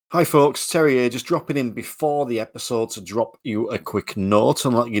Hi folks, Terry here, just dropping in before the episode to drop you a quick note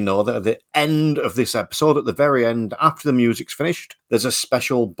and let you know that at the end of this episode, at the very end, after the music's finished, there's a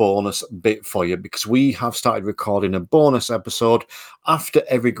special bonus bit for you because we have started recording a bonus episode after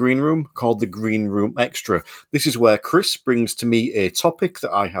every Green Room called the Green Room Extra. This is where Chris brings to me a topic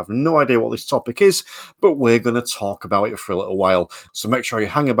that I have no idea what this topic is, but we're going to talk about it for a little while. So make sure you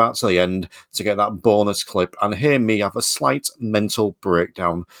hang about to the end to get that bonus clip and hear me have a slight mental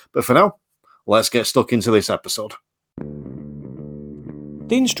breakdown. But for now, let's get stuck into this episode.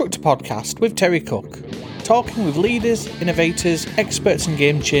 The Instructor Podcast with Terry Cook, talking with leaders, innovators, experts and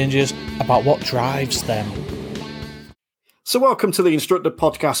game changers about what drives them. So welcome to the Instructor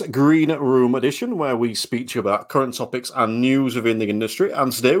Podcast Green Room edition, where we speak to you about current topics and news within the industry.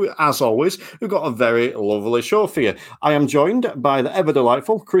 And today, as always, we've got a very lovely show for you. I am joined by the ever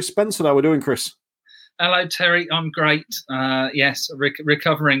delightful Chris Spencer. How are we doing, Chris? Hello, Terry. I'm great. Yes,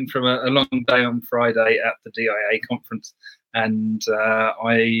 recovering from a long day on Friday at the DIA conference, and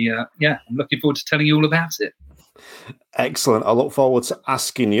I'm looking forward to telling you all about it. Excellent. I look forward to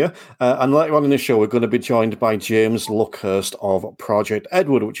asking you. And later on in the show, we're going to be joined by James Luckhurst of Project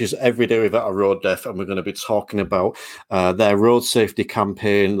Edward, which is Every Day Without a Road Death. And we're going to be talking about their road safety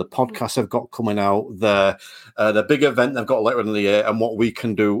campaign, the podcast they've got coming out, the big event they've got later in the year, and what we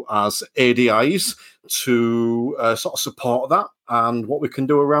can do as ADIs to sort of support that, and what we can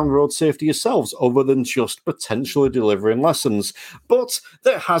do around road safety yourselves, other than just potentially delivering lessons. But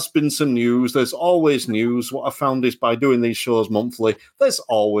there has been some news. There's always news. What I found is by doing these shows monthly, there's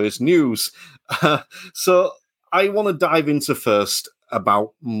always news. So I want to dive into first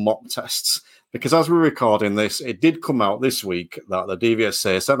about mock tests, because as we're recording this, it did come out this week that the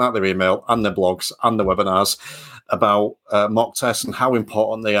DVSA sent out their email and their blogs and the webinars about mock tests and how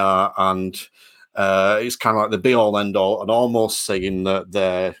important they are, and it's kind of like the be-all, end-all, and almost saying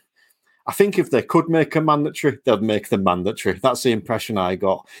that I think if they could make them mandatory, they'd make them mandatory. That's the impression I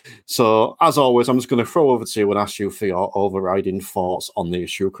got. So, as always, I'm just going to throw over to you and ask you for your overriding thoughts on the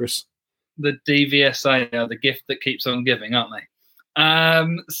issue, Chris. The DVSA are the gift that keeps on giving, aren't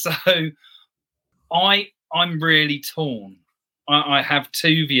they? So, I'm really torn. I have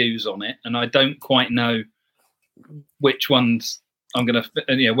two views on it, and I don't quite know which ones where I'm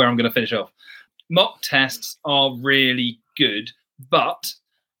going to finish off. Mock tests are really good, but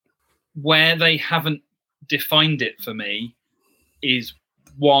where they haven't defined it for me is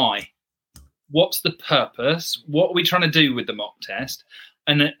why. What's the purpose? What are we trying to do with the mock test?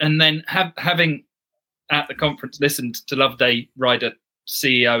 And then having at the conference listened to Loveday Ryder,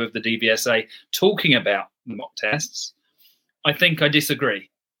 CEO of the DVSA, talking about the mock tests, I think I disagree.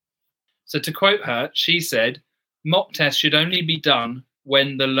 So to quote her, she said, mock tests should only be done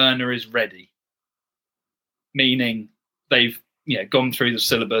when the learner is ready. Meaning they've gone through the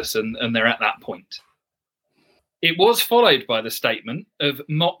syllabus and they're at that point. It was followed by the statement of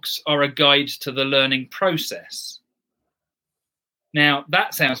mocks are a guide to the learning process. Now,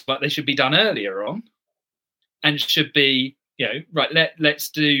 that sounds like they should be done earlier on and should be, right, let's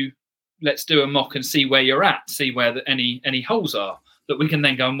do a mock and see where you're at, see where any holes are that we can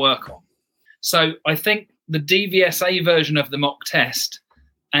then go and work on. So I think the DVSA version of the mock test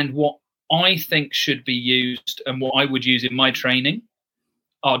and what I think should be used and what I would use in my training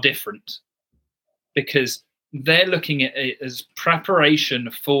are different, because they're looking at it as preparation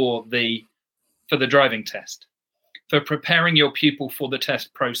for the driving test, for preparing your pupil for the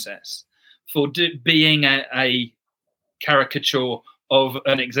test process, for being a caricature of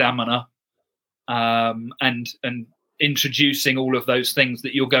an examiner, and introducing all of those things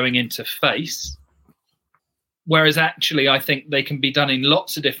that you're going in to face. Whereas actually, I think they can be done in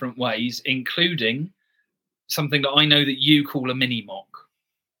lots of different ways, including something that I know that you call a mini mock.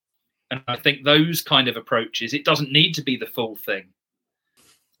 And I think those kind of approaches, it doesn't need to be the full thing.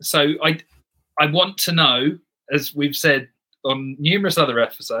 So I want to know, as we've said on numerous other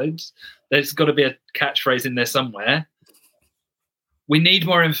episodes, there's got to be a catchphrase in there somewhere. We need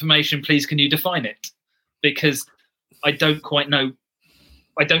more information. Please, can you define it? Because I don't quite know.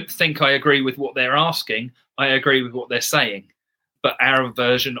 I don't think I agree with what they're asking. I agree with what they're saying, but our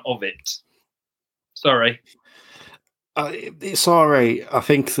version of it. Sorry. It's all right. I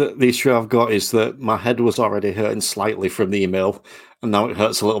think that the issue I've got is that my head was already hurting slightly from the email, and now it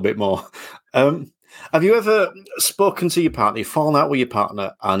hurts a little bit more. Have you ever spoken to your partner, you've fallen out with your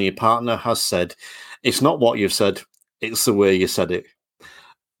partner, and your partner has said, it's not what you've said, it's the way you said it?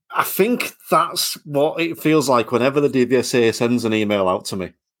 I think that's what it feels like whenever the DVSA sends an email out to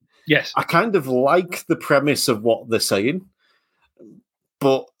me. Yes. I kind of like the premise of what they're saying,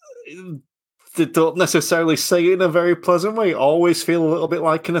 but they don't necessarily say it in a very pleasant way. It always feel a little bit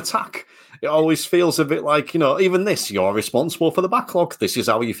like an attack. It always feels a bit like, even this, you're responsible for the backlog. This is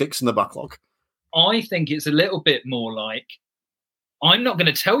how you're fixing the backlog. I think it's a little bit more like, I'm not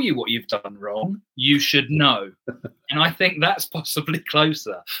going to tell you what you've done wrong. You should know. And I think that's possibly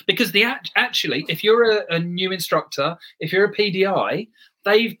closer. Because actually, if you're a new instructor, if you're a PDI,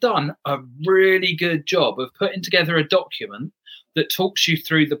 they've done a really good job of putting together a document that talks you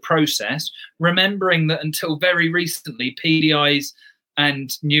through the process, remembering that until very recently, PDIs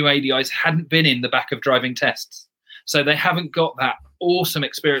and new ADIs hadn't been in the back of driving tests. So they haven't got that awesome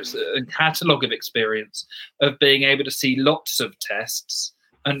experience and catalogue of experience of being able to see lots of tests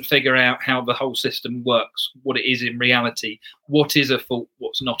and figure out how the whole system works, what it is in reality, what is a fault,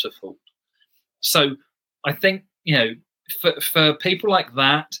 what's not a fault. So I think, for people like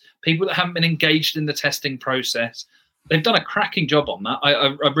that, people that haven't been engaged in the testing process, they've done a cracking job on that.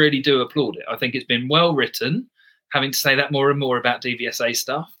 I really do applaud it. I think it's been well written, having to say that more and more about DVSA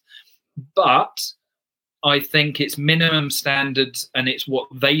stuff. But I think it's minimum standards and it's what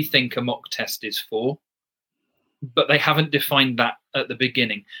they think a mock test is for. But they haven't defined that at the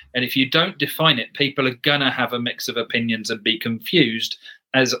beginning. And if you don't define it, people are going to have a mix of opinions and be confused,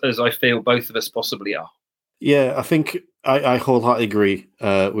 as I feel both of us possibly are. Yeah, I think I wholeheartedly agree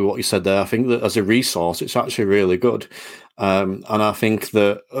with what you said there. I think that as a resource, it's actually really good. And I think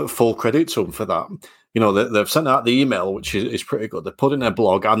that full credit to them for that. They've sent out the email, which is pretty good. They put in their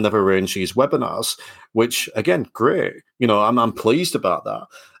blog and they've arranged these webinars, which, again, great. I'm pleased about that.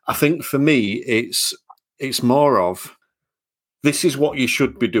 I think for me, it's more of, this is what you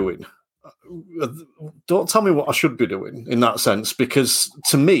should be doing. Don't tell me what I should be doing in that sense, because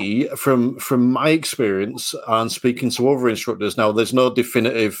to me, from my experience and speaking to other instructors, now there's no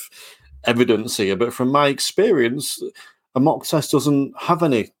definitive evidence here, but from my experience, a mock test doesn't have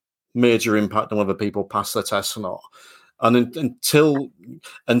any major impact on whether people pass their tests or not. And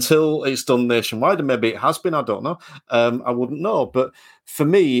until it's done nationwide, and maybe it has been, I don't know, I wouldn't know. But for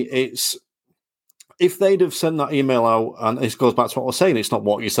me, it's, if they'd have sent that email out, and this goes back to what I was saying, it's not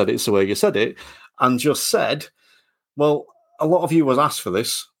what you said, it's the way you said it, and just said, well, a lot of you was asked for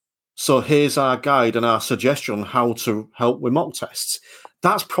this, so here's our guide and our suggestion on how to help with mock tests.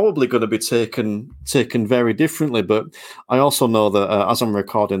 That's probably going to be taken very differently. But I also know that as I'm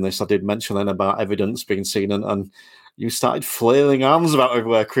recording this, I did mention then about evidence being seen, and you started flailing arms about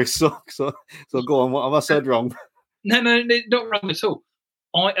everywhere, Chris. So go on, what have I said wrong? No, not wrong at all.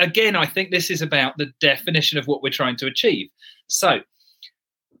 I think this is about the definition of what we're trying to achieve. So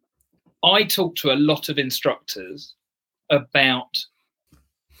I talk to a lot of instructors about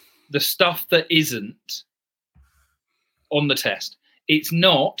the stuff that isn't on the test. It's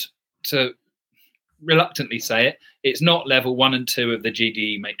not, to reluctantly say it, it's not level 1 and 2 of the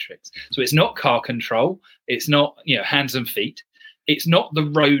GDE matrix. So it's not car control. It's not, hands and feet. It's not the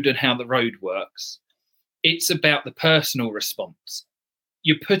road and how the road works. It's about the personal response.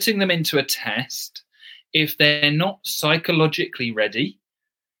 You're putting them into a test. If they're not psychologically ready,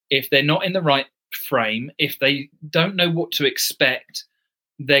 if they're not in the right frame, if they don't know what to expect,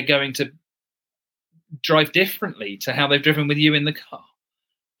 they're going to drive differently to how they've driven with you in the car.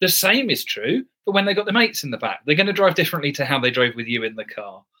 The same is true for when they got their mates in the back. They're going to drive differently to how they drove with you in the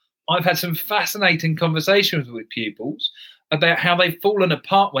car. I've had some fascinating conversations with pupils about how they've fallen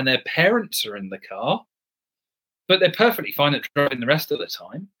apart when their parents are in the car, but they're perfectly fine at driving the rest of the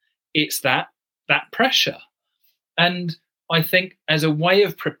time. It's that pressure. And I think as a way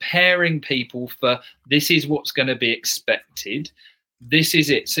of preparing people for, this is what's going to be expected, this is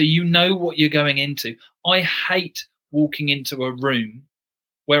it, so you know what you're going into. I hate walking into a room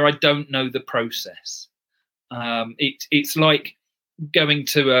where I don't know the process. It's like going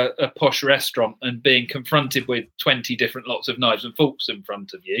to a posh restaurant and being confronted with 20 different lots of knives and forks in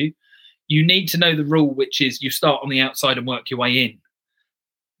front of you. You need to know the rule, which is you start on the outside and work your way in.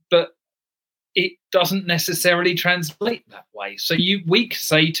 But it doesn't necessarily translate that way. So we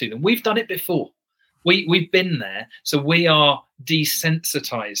say to them, we've done it before. We've been there, so we are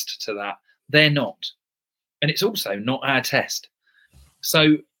desensitized to that. They're not. And it's also not our test.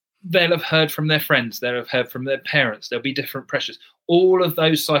 So they'll have heard from their friends, they'll have heard from their parents, there'll be different pressures. All of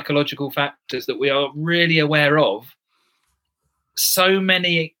those psychological factors that we are really aware of. So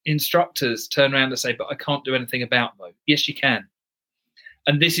many instructors turn around and say, but I can't do anything about them. Yes, you can.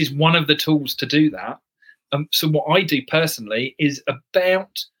 And this is one of the tools to do that. So what I do personally is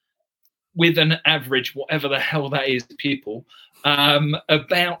about, with an average, whatever the hell that is, pupil,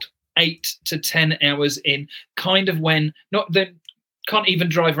 about 8 to 10 hours in, kind of when, not they can't even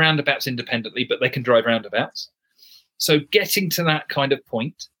drive roundabouts independently, but they can drive roundabouts. So getting to that kind of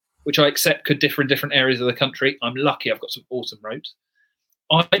point, which I accept could differ in different areas of the country. I'm lucky I've got some awesome roads.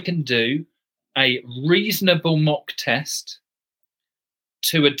 I can do a reasonable mock test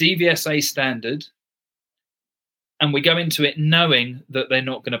to a DVSA standard, and we go into it knowing that they're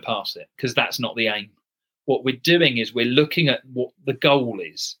not going to pass it, because that's not the aim. What we're doing is we're looking at what the goal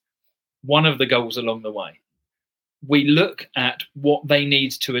is, one of the goals along the way. We look at what they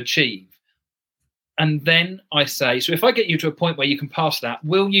need to achieve. And then I say, so if I get you to a point where you can pass that,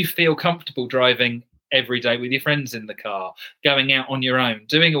 will you feel comfortable driving every day with your friends in the car, going out on your own,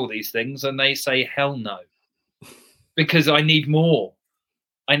 doing all these things? And they say, hell no, because I need more.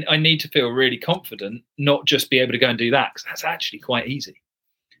 I need to feel really confident, not just be able to go and do that, because that's actually quite easy.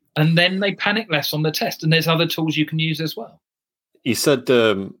 And then they panic less on the test. And there's other tools you can use as well. You said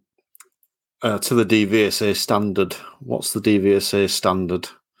to the DVSA standard. What's the DVSA standard?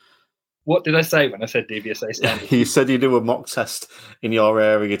 What did I say when I said DVSA standard? You said you do a mock test in your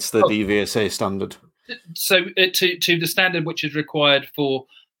area. It's the DVSA standard. So to the standard which is required for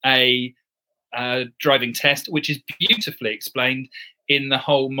a driving test, which is beautifully explained in the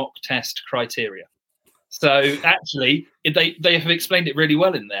whole mock test criteria. So actually, they have explained it really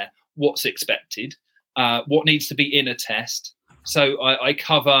well in there, what's expected, what needs to be in a test. So I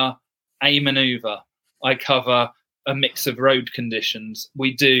cover a manoeuvre. I cover a mix of road conditions.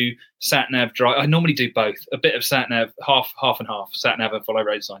 We do sat-nav drive. I normally do both, a bit of sat-nav, half and half, sat-nav and follow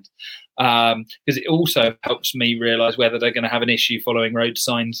road signs. Because it also helps me realise whether they're going to have an issue following road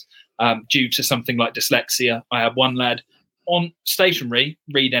signs due to something like dyslexia. I have one lad on stationary,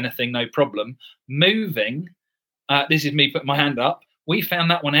 read anything, no problem. Moving, this is me putting my hand up. We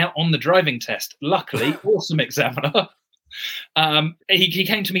found that one out on the driving test. Luckily, awesome examiner. He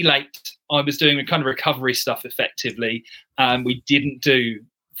came to me late. I was doing a kind of recovery stuff effectively. We didn't do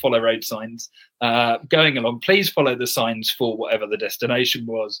follow road signs. Going along, please follow the signs for whatever the destination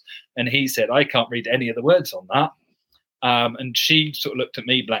was. And he said, I can't read any of the words on that. And she sort of looked at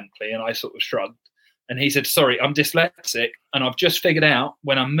me blankly, and I sort of shrugged. And he said, sorry, I'm dyslexic, and I've just figured out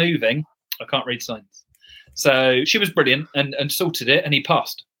when I'm moving, I can't read signs. So she was brilliant and sorted it, and he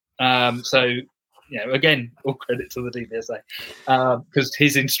passed. So, again, all credit to the DVSA, because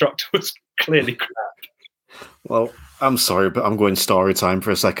his instructor was clearly crap. Well, I'm sorry, but I'm going story time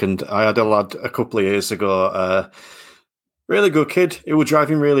for a second. I had a lad a couple of years ago, really good kid. He was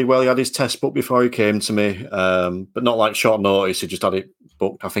driving really well. He had his test booked before he came to me, but not like short notice. He just had it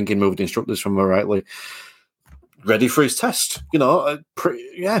booked. I think he moved instructors from rightly. Ready for his test,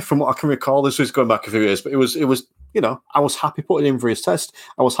 from what I can recall, this was going back a few years, but it was, I was happy putting him for his test.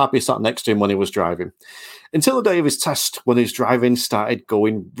 I was happy sat next to him when he was driving. Until the day of his test, when his driving started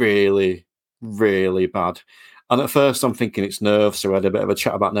going really, really bad. And at first I'm thinking it's nerves, so we had a bit of a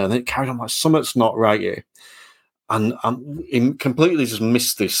chat about nerves, and then it carried on like, something's not right here. And he completely just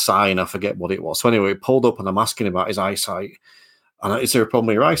missed this sign. I forget what it was. So anyway, he pulled up and I'm asking about his eyesight. And is there a problem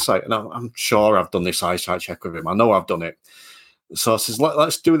with your eyesight? And I'm sure I've done this eyesight check with him. I know I've done it. So I says,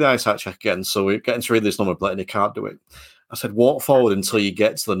 let's do the eyesight check again. So we're getting to read this number plate and he can't do it. I said, walk forward until you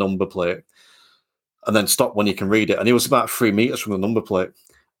get to the number plate and then stop when you can read it. And he was about 3 meters from the number plate.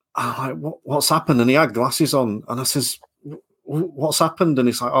 I'm like, what's happened? And he had glasses on. And I says, what's happened? And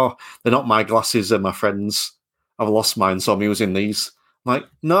he's like, oh, they're not my glasses, they're my friends. I've lost mine, so I'm using these. I'm like,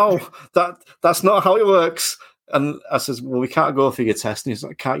 no, that's not how it works. And I says, well, we can't go for your test. And he's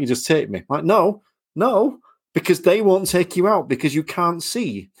like, can't you just take me? I'm like, no, because they won't take you out because you can't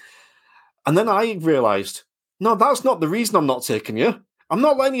see. And then I realised, no, that's not the reason I'm not taking you. I'm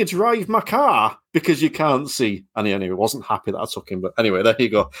not letting you drive my car because you can't see. And he anyway wasn't happy that I took him. But anyway, there you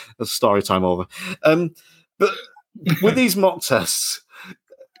go. That's story time over. But with these mock tests,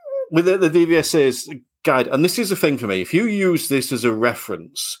 with the DVSA's guide, and this is the thing for me, if you use this as a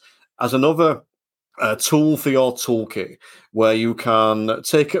reference, as another tool for your toolkit where you can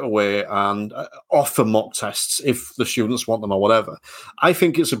take it away and offer mock tests if the students want them or whatever, I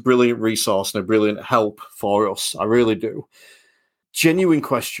think it's a brilliant resource and a brilliant help for us. I really do. Genuine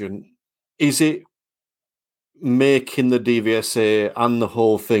question, is it making the DVSA and the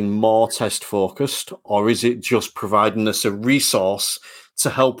whole thing more test focused, or is it just providing us a resource to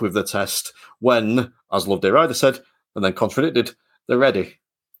help with the test when, as Loveday Rider said, and then contradicted, they're ready?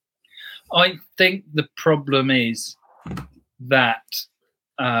 I think the problem is that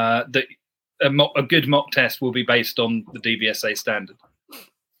a good mock test will be based on the DVSA standard.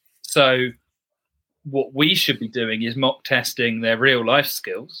 So what we should be doing is mock testing their real life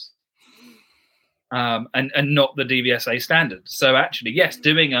skills, and not the DVSA standard. So actually, yes,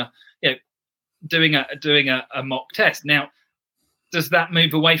 doing a mock test. Now, does that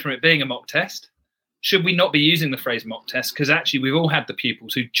move away from it being a mock test? should we not be using the phrase mock test? Because actually we've all had the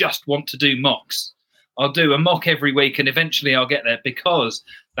pupils who just want to do mocks. I'll do a mock every week and eventually I'll get there because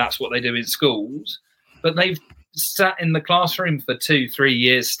that's what they do in schools. But they've sat in the classroom for 2-3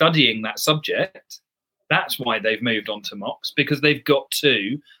 years studying that subject. That's why they've moved on to mocks, because they've got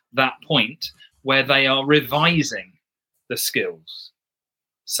to that point where they are revising the skills.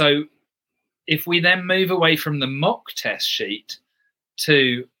 So if we then move away from the mock test sheet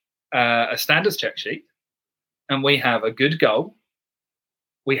to a standards check sheet, and we have a good goal,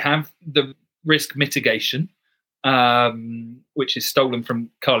 we have the risk mitigation, which is stolen from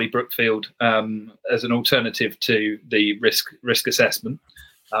Carly Brookfield as an alternative to the risk assessment.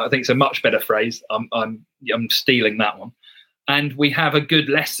 I think it's a much better phrase. I'm stealing that one. And we have a good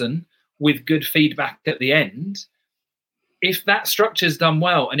lesson with good feedback at the end. If that structure's done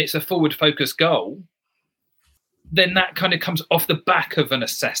well and it's a forward-focused goal, then that kind of comes off the back of an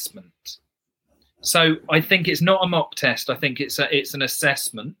assessment. So I think it's not a mock test. I think it's an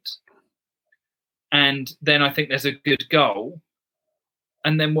assessment. And then I think there's a good goal.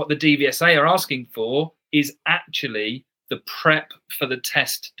 And then what the DVSA are asking for is actually the prep for the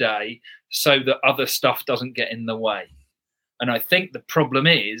test day so that other stuff doesn't get in the way. And I think the problem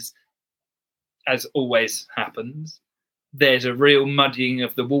is, as always happens, there's a real muddying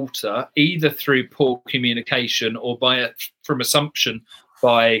of the water, either through poor communication or from assumption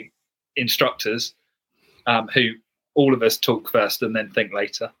by instructors who all of us talk first and then think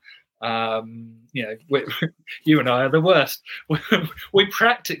later. You and I are the worst. We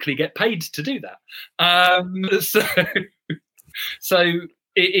practically get paid to do that. So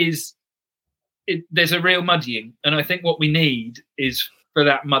it is. There's a real muddying, and I think what we need is for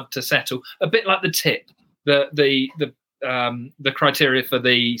that mud to settle. A bit like the tip, the criteria for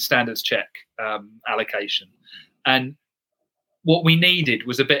the standards check allocation, and what we needed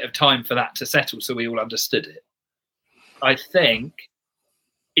was a bit of time for that to settle, so we all understood it. I think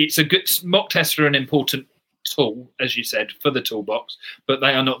it's a good mock tests are an important tool, as you said, for the toolbox, but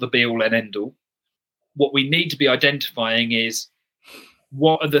they are not the be all and end all. What we need to be identifying is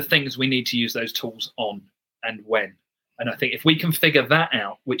what are the things we need to use those tools on and when. And I think if we can figure that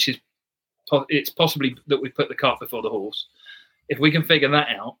out, which is it's possibly that we put the cart before the horse. If we can figure that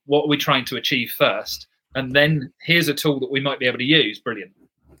out, what are we trying to achieve first? And then here's a tool that we might be able to use. Brilliant.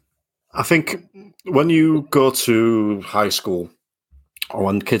 I think when you go to high school, or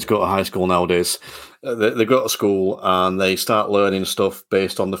when kids go to high school nowadays, they go to school and they start learning stuff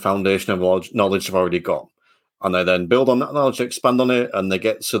based on the foundation of knowledge they've already got. And they then build on that knowledge, expand on it, and they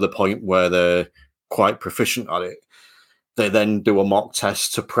get to the point where they're quite proficient at it. They then do a mock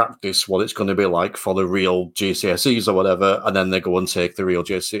test to practice what it's going to be like for the real GCSEs or whatever, and then they go and take the real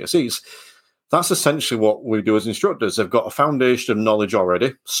GCSEs. That's essentially what we do as instructors. They've got a foundation of knowledge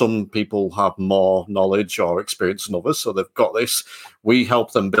already. Some people have more knowledge or experience than others, so they've got this. We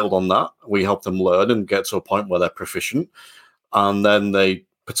help them build on that. We help them learn and get to a point where they're proficient. And then they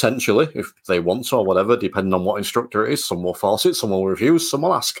potentially, if they want to or whatever, depending on what instructor it is, some will force it, some will refuse, some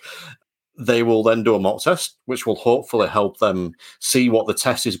will ask. They will then do a mock test, which will hopefully help them see what the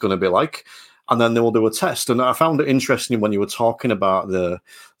test is going to be like. And then they will do a test. And I found it interesting when you were talking about the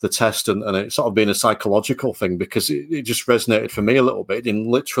test and it sort of being a psychological thing, because it just resonated for me a little bit. In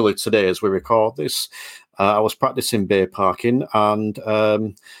literally today, as we record this, I was practicing bay parking, and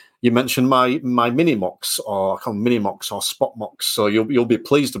you mentioned my mini mocks, or I call them mini mocks or spot mocks. So you'll be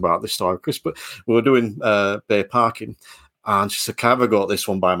pleased about this story, Chris. But we were doing bay parking, and she said, "Can I ever go at this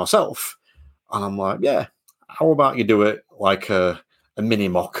one by myself?" And I'm like, "Yeah. How about you do it like a mini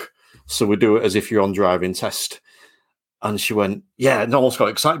mock? So we do it as if you're on driving test." And she went, "Yeah," and almost got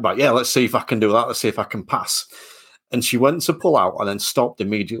excited about it. "Yeah, let's see if I can do that. Let's see if I can pass." And she went to pull out and then stopped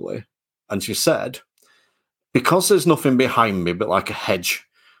immediately. And she said, "Because there's nothing behind me but like a hedge,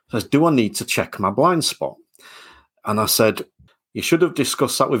 says, do I need to check my blind spot?" And I said, "You should have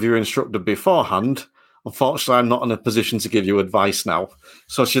discussed that with your instructor beforehand. Unfortunately, I'm not in a position to give you advice now."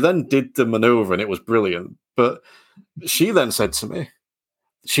 So she then did the maneuver and it was brilliant. But she then said to me,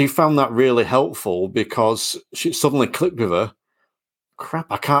 she found that really helpful because she suddenly clicked with her, crap,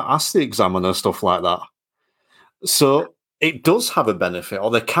 I can't ask the examiner stuff like that. So it does have a benefit,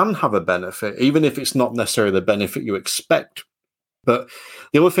 or they can have a benefit, even if it's not necessarily the benefit you expect. But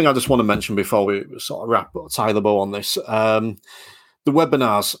the other thing I just want to mention before we sort of tie the bow on this, the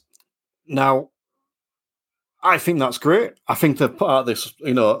webinars. Now, I think that's great. I think they've put out this,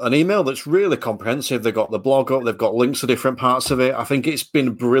 an email that's really comprehensive. They've got the blog up. They've got links to different parts of it. I think it's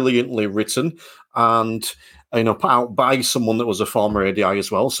been brilliantly written and, put out by someone that was a former ADI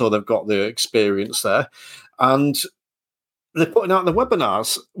as well. So they've got the experience there. And they're putting out the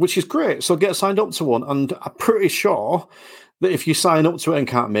webinars, which is great. So get signed up to one, and I'm pretty sure that if you sign up to it and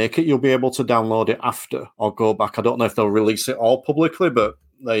can't make it, you'll be able to download it after or go back. I don't know if they'll release it all publicly, but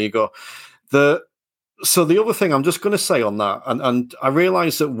there you go. So the other thing I'm just going to say on that, and I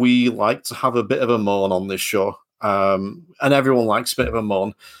realise that we like to have a bit of a moan on this show, and everyone likes a bit of a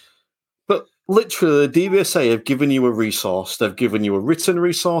moan. But literally, the DVSA have given you a resource. They've given you a written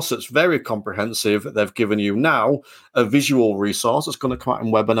resource that's very comprehensive. They've given you now a visual resource that's going to come out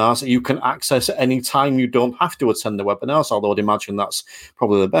in webinars that you can access at any time. You don't have to attend the webinars, although I'd imagine that's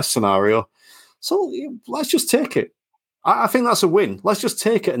probably the best scenario. So let's just take it. I think that's a win. Let's just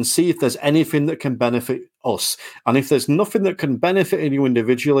take it and see if there's anything that can benefit us. And if there's nothing that can benefit you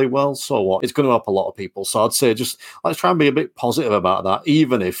individually, well, so what? It's going to help a lot of people. So I'd say just let's try and be a bit positive about that,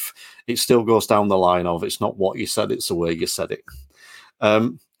 even if it still goes down the line of it's not what you said, it's the way you said it.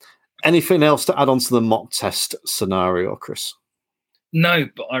 Anything else to add on to the mock test scenario, Chris? No,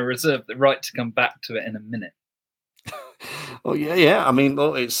 but I reserve the right to come back to it in a minute. Oh, yeah. I mean,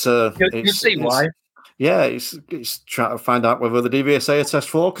 look, it's... You'll see why. Yeah, it's trying to find out whether the DVSA are test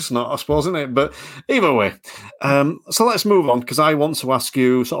focused or not, I suppose, isn't it? But either way, so let's move on, because I want to ask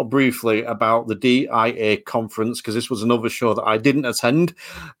you sort of briefly about the DIA conference, because this was another show that I didn't attend,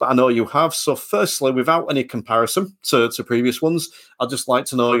 but I know you have. So firstly, without any comparison to previous ones, I'd just like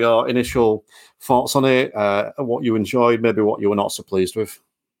to know your initial thoughts on it, what you enjoyed, maybe what you were not so pleased with.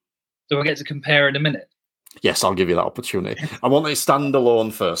 Do I get to compare in a minute? Yes, I'll give you that opportunity. I want it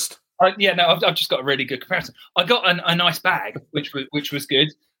standalone first. I've just got a really good comparison. I got a nice bag, which was good.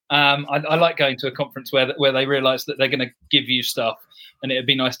 I like going to a conference where they realise that they're going to give you stuff, and it'd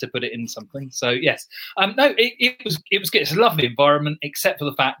be nice to put it in something. So yes, it was good. It's a lovely environment, except for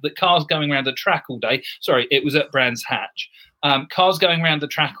the fact that cars going around the track all day. Sorry, it was at Brands Hatch. Cars going around the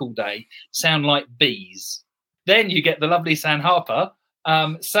track all day sound like bees. Then you get the lovely San Harper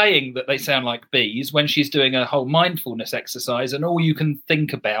saying that they sound like bees when she's doing a whole mindfulness exercise, and all you can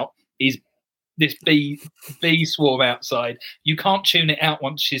think about is this bee swarm outside. You can't tune it out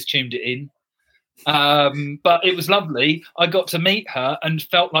once she's tuned it in. But it was lovely. I got to meet her and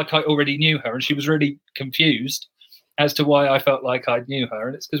felt like I already knew her, and she was really confused as to why I felt like I knew her,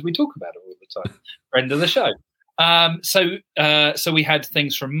 and it's because we talk about her all the time. Friend of the show. So we had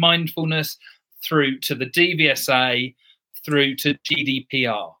things from mindfulness through to the DVSA through to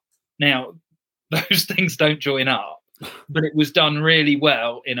GDPR. Now, those things don't join up, but it was done really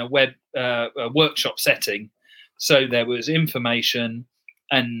well in a workshop setting. So there was information,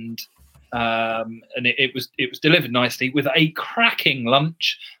 and it was delivered nicely with a cracking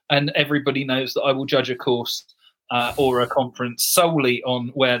lunch. And everybody knows that I will judge a course or a conference solely on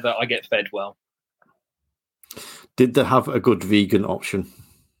whether I get fed well. Did they have a good vegan option?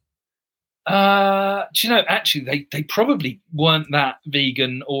 Do you know, actually, they probably weren't that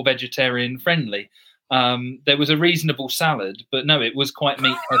vegan or vegetarian friendly. There was a reasonable salad, but no, it was quite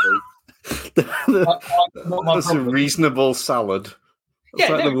meat heavy. That's a reasonable salad.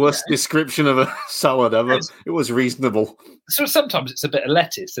 It's the worst description of a salad ever. It was reasonable. So sometimes it's a bit of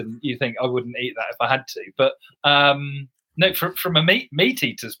lettuce, and you think I wouldn't eat that if I had to. But no, from a meat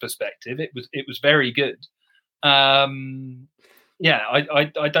eater's perspective, it was very good. I'm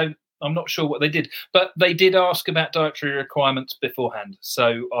not sure what they did, but they did ask about dietary requirements beforehand.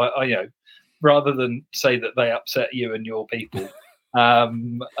 So I rather than say that they upset you and your people,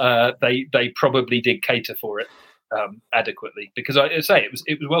 they probably did cater for it adequately, because I say it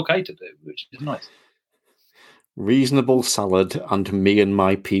was well catered to, which is nice. Reasonable salad and me and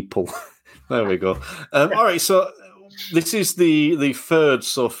my people. There we go. All right, so this is the third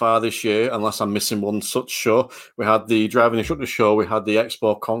so far this year, unless I'm missing one such show. We had the Driving Instructor show, we had the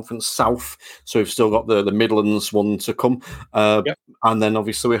Expo Conference South, so we've still got the Midlands one to come. Yep. And then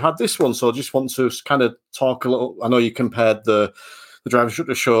obviously we had this one, so I just want to kind of talk a little. I know you compared the Driving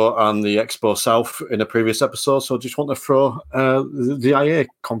Instructor show and the Expo South in a previous episode, so I just want to throw the IA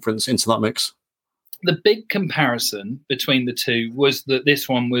conference into that mix. The big comparison between the two was that this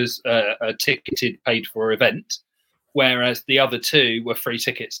one was a ticketed, paid-for event, whereas the other two were free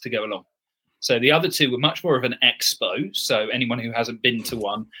tickets to go along. So the other two were much more of an expo. So anyone who hasn't been to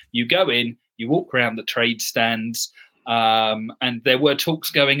one, you go in, you walk around the trade stands, and there were talks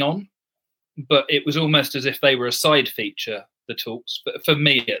going on, but it was almost as if they were a side feature, the talks, but for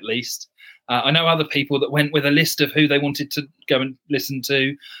me at least. I know other people that went with a list of who they wanted to go and listen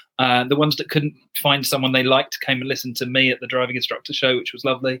to. The ones that couldn't find someone they liked came and listened to me at the Driving Instructor show, which was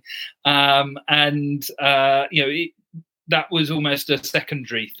lovely. That was almost a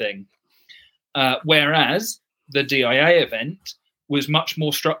secondary thing. Whereas the DIA event was much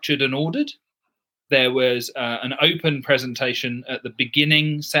more structured and ordered. there was an open presentation at the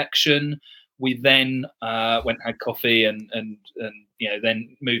beginning section. We then went and had coffee and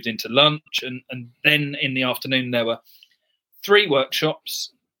then moved into lunch, and then in the afternoon there were 3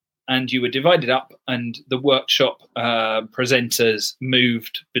 workshops, and you were divided up, and the workshop presenters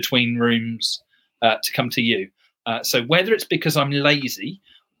moved between rooms to come to you. So whether it's because I'm lazy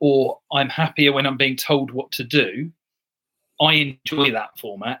or I'm happier when I'm being told what to do, I enjoy that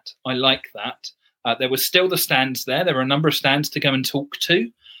format. I like that. There were still the stands there. There were a number of stands to go and talk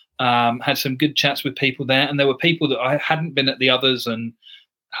to. Had some good chats with people there. And there were people that I hadn't been at the others and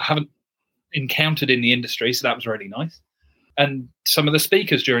haven't encountered in the industry. So that was really nice. And some of the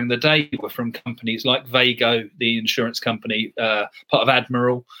speakers during the day were from companies like Vago, the insurance company, part of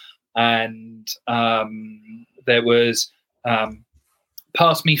Admiral. And there was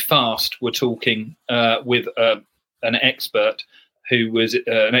Pass Me Fast were talking with an expert who was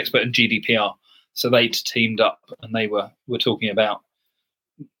an expert in GDPR. So they'd teamed up and they were talking about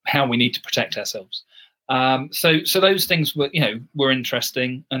how we need to protect ourselves. So those things were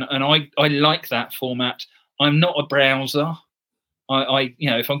interesting, and I like that format. I'm not a browser. I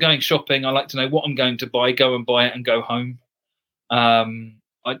if I'm going shopping, I like to know what I'm going to buy, go and buy it, and go home. I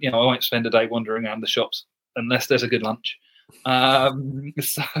won't spend a day wandering around the shops unless there's a good lunch.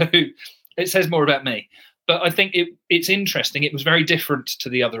 So it says more about me. But I think it's interesting. It was very different to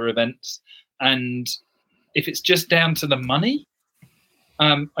the other events. And if it's just down to the money,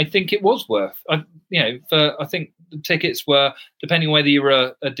 I think it was worth. I think the tickets were, depending on whether you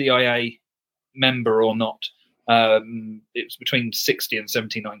were a DIA member or not, it was between 60 and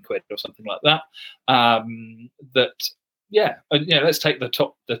 79 quid or something like that. Let's take the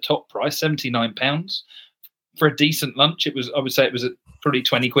top price, £79 for a decent lunch. I would say it was probably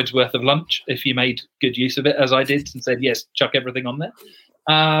 20 quid's worth of lunch if you made good use of it, as I did, and said, yes, chuck everything on there.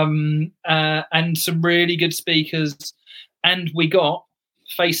 And some really good speakers. And we got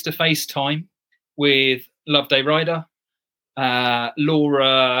face-to-face time with Loveday Ryder,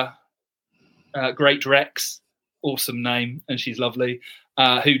 Laura Great Rex, awesome name, and she's lovely,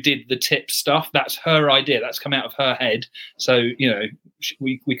 who did the tip stuff. That's her idea. That's come out of her head. So,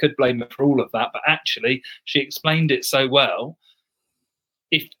 we could blame her for all of that, but actually she explained it so well.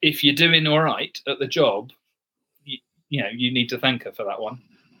 If you're doing all right at the job, you need to thank her for that one.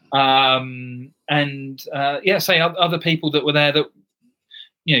 Say other people that were there that,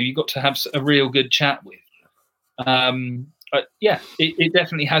 you got to have a real good chat with. It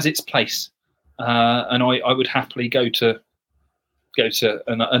definitely has its place. And I would happily go to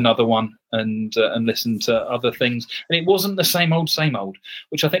another one and listen to other things. And it wasn't the same old,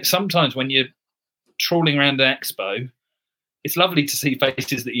 which I think sometimes when you're trawling around an expo, it's lovely to see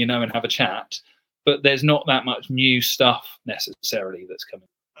faces that you know and have a chat, but there's not that much new stuff necessarily that's coming.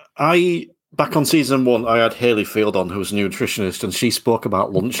 Back on season 1, I had Hayley Field on, who's a nutritionist, and she spoke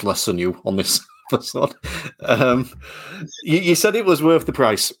about lunch less than you on this episode. You said it was worth the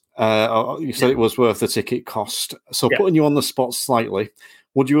price. You said it was worth the ticket cost. So putting you on the spot slightly,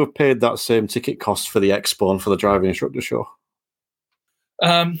 would you have paid that same ticket cost for the expo and for the driving instructor show?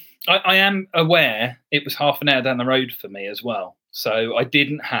 I am aware it was half an hour down the road for me as well. So I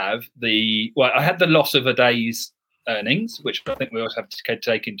didn't have I had the loss of a day's earnings, which I think we always have to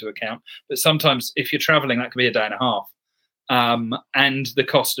take into account. But sometimes if you're traveling, that could be a day and a half, and the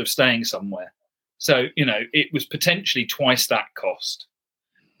cost of staying somewhere. So, it was potentially twice that cost.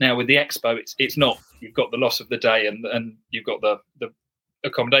 Now with the expo, it's not. You've got the loss of the day and you've got the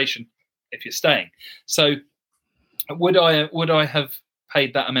accommodation if you're staying. So would I have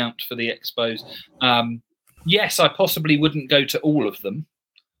paid that amount for the expos? Yes, I possibly wouldn't go to all of them.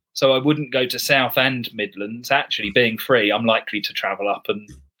 So I wouldn't go to South and Midlands. Actually, being free, I'm likely to travel up and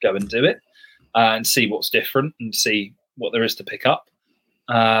go and do it and see what's different and see what there is to pick up.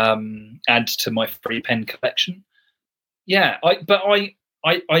 Add to my free pen collection. Yeah, I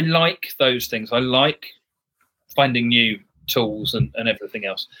like those things. I like finding new tools and everything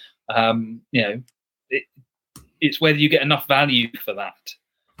else. It's whether you get enough value for that.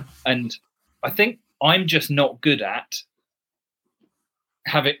 And I think I'm just not good at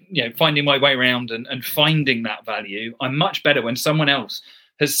finding my way around and finding that value. I'm much better when someone else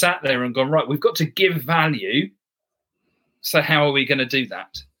has sat there and gone, right, we've got to give value. So how are we going to do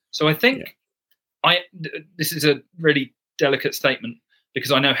that? So I think this is a really delicate statement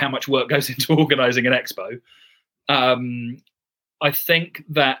because I know how much work goes into organising an expo. I think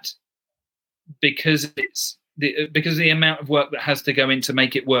that because the amount of work that has to go in to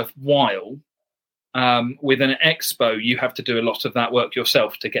make it worthwhile, with an expo, you have to do a lot of that work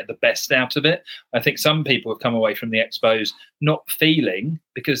yourself to get the best out of it. I think some people have come away from the expos not feeling,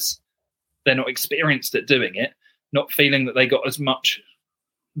 because they're not experienced at doing it, not feeling that they got as much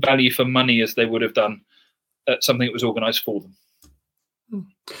value for money as they would have done at something that was organised for them.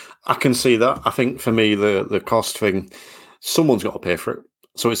 I can see that. I think for me, the cost thing, someone's got to pay for it.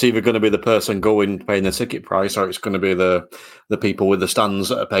 So it's either going to be the person going paying the ticket price, or it's going to be the people with the stands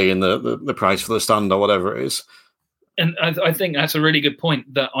that are paying the price for the stand, or whatever it is. And I think that's a really good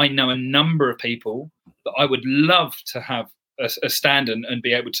point, that I know a number of people that I would love to have a stand and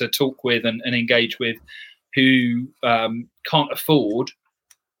be able to talk with and engage with, who can't afford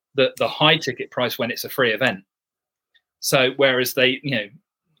the high ticket price when it's a free event. So whereas they,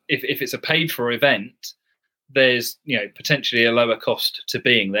 if it's a paid for event, there's potentially a lower cost to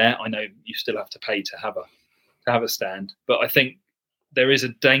being there. I know you still have to pay to have a stand, but I think there is a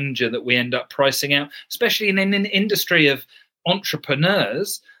danger that we end up pricing out, especially in an industry of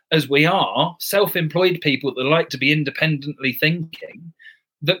entrepreneurs, as we are, self-employed people that like to be independently thinking,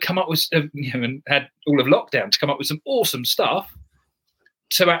 that come up with and had all of lockdown to come up with some awesome stuff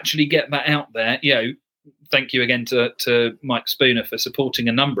to actually get that out there. Thank you again to Mike Spooner for supporting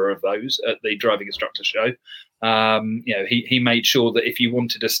a number of those at the Driving Instructor Show. He made sure that if you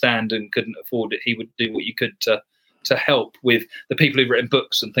wanted a stand and couldn't afford it, he would do what you could to help with the people who've written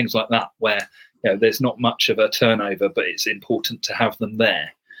books and things like that, where there's not much of a turnover, but it's important to have them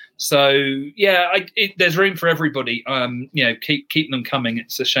there. So there's room for everybody. Keep them coming.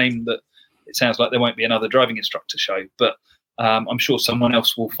 It's a shame that it sounds like there won't be another Driving Instructor Show, but I'm sure someone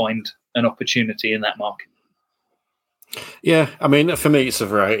else will find an opportunity in that market. Yeah, I mean, for me, it's a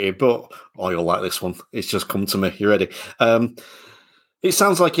variety, but you'll like this one. It's just come to me. You ready? It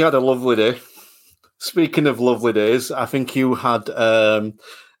sounds like you had a lovely day. Speaking of lovely days, I think you had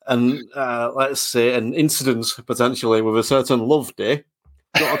let's say an incident potentially with a certain love day.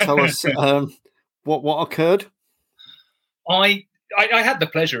 Do you want to tell us what occurred? I had the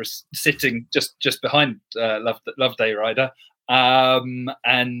pleasure of sitting just behind Love Day Rider,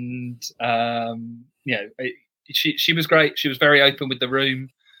 she was great. She was very open with the room,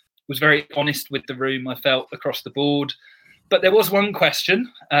 was very honest with the room, I felt, across the board. But there was one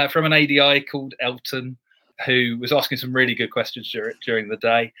question from an ADI called Elton, who was asking some really good questions during the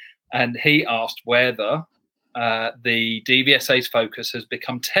day. And he asked whether the DVSA's focus has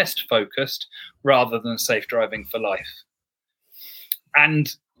become test focused rather than safe driving for life.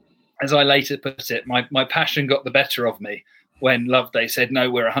 And as I later put it, my passion got the better of me when Loveday said,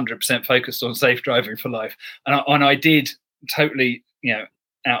 no, we're 100% focused on safe driving for life. And I did totally,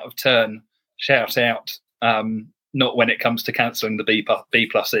 out of turn, shout out, not when it comes to cancelling the B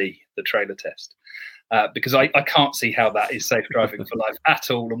plus E, the trailer test. Because I can't see how that is safe driving for life at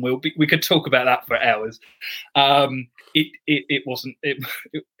all. And we could talk about that for hours. It wasn't, it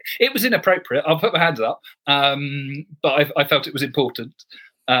was inappropriate. I'll put my hands up. But I felt it was important.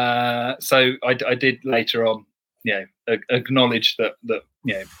 So I did later on, acknowledge that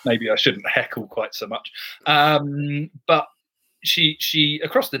maybe I shouldn't heckle quite so much. But she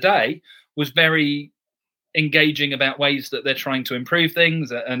across the day was very engaging about ways that they're trying to improve things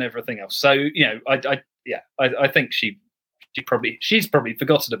and everything else. So I think she's probably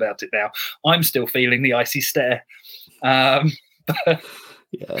forgotten about it now. I'm still feeling the icy stare.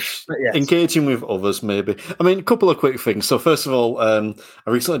 Yes. Engaging with others, maybe. I mean, a couple of quick things. So first of all, I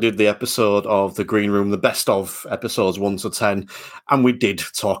recently did the episode of The Green Room, the best of episodes 1 to 10, and we did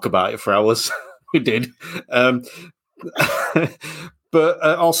talk about it for hours. We did. But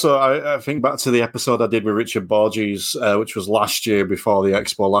also, I think back to the episode I did with Richard Borges, which was last year, before the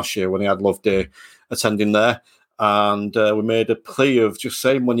Expo last year, when he had Love Day attending there. And we made a plea of just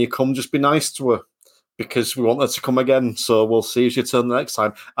saying, when you come, just be nice to her, because we want her to come again. So we'll see if she turns the next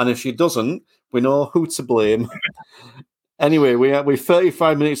time. And if she doesn't, we know who to blame. Anyway, we're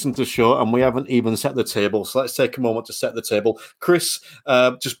 35 minutes into the show and we haven't even set the table. So let's take a moment to set the table. Chris,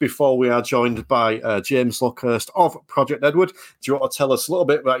 just before we are joined by James Luckhurst of Project Edward, do you want to tell us a little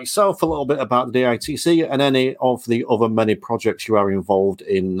bit about yourself, a little bit about the DITC and any of the other many projects you are involved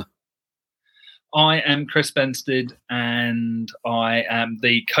in? I am Chris Benstead and I am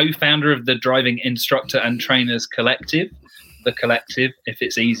the co-founder of the Driving Instructor and Trainers Collective. The Collective, if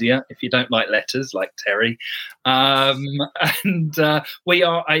it's easier, if you don't like letters like Terry. We are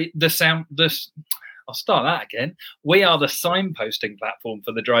I'll start that again. We are the signposting platform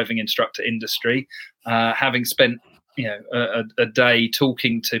for the driving instructor industry, having spent a day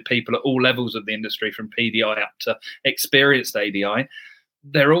talking to people at all levels of the industry, from PDI up to experienced ADI.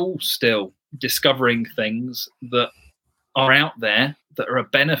 They're all still discovering things that are out there that are a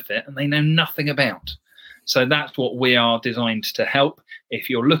benefit and they know nothing about. So that's what we are designed to help. If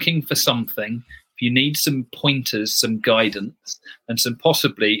you're looking for something, if if you need some pointers, some guidance, and some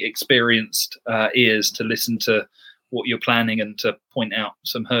possibly experienced ears to listen to what you're planning and to point out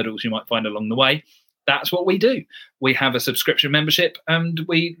some hurdles you might find along the way, that's what we do. We have a subscription membership, and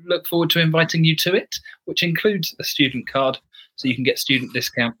we look forward to inviting you to it, which includes a student card, so you can get student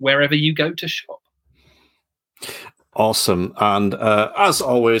discount wherever you go to shop. Awesome. And as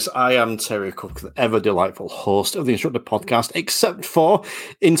always, I am Terry Cook, the ever delightful host of the Instructor Podcast, except for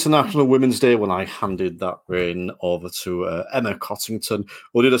International Women's Day, when I handed that reign over to Emma Cottington,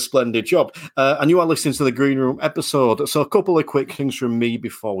 who did a splendid job. And you are listening to the Green Room episode. So a couple of quick things from me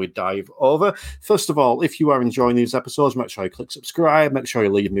before we dive over. First of all, if you are enjoying these episodes, make sure you click subscribe, make sure you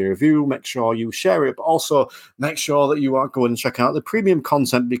leave me a review, make sure you share it, but also make sure that you are going and check out the premium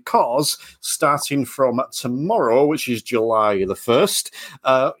content, because starting from tomorrow, which is July the 1st,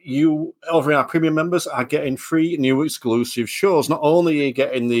 you over in our premium members are getting 3 new exclusive shows. Not only are you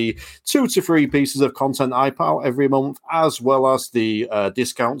getting the 2 to 3 pieces of content I put out every month, as well as the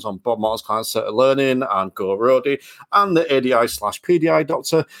discounts on Bob Martin's Client Centered Learning and Go Roadie and the ADI/PDI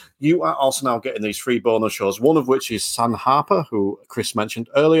Doctor, you are also now getting these 3 bonus shows, one of which is Sam Harper, who Chris mentioned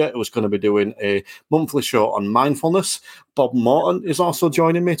earlier. It was going to be doing a monthly show on mindfulness. Bob Morton is also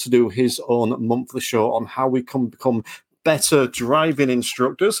joining me to do his own monthly show on how we can become better driving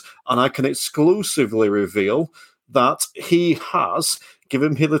instructors. And I can exclusively reveal that he has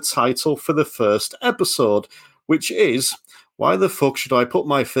given me the title for the first episode, which is, "Why the fuck should I put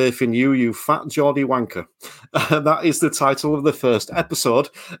my faith in you, you fat Geordie wanker?" That is the title of the first episode.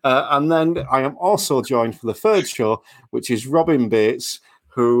 And then I am also joined for the third show, which is Robin Bates,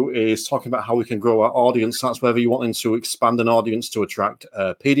 who is talking about how we can grow our audience. That's whether you want to expand an audience to attract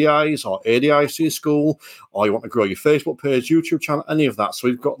PDIs or ADIs to your school, or you want to grow your Facebook page, YouTube channel, any of that. So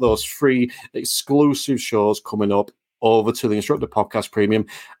we've got those 3 exclusive shows coming up over to the Instructor Podcast Premium,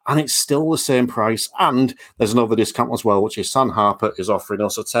 and it's still the same price. And there's another discount as well, which is Sam Harper is offering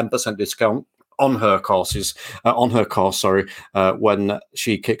us a 10% discount on her course, when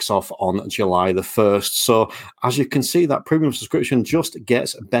she kicks off on July the 1st. So as you can see, that premium subscription just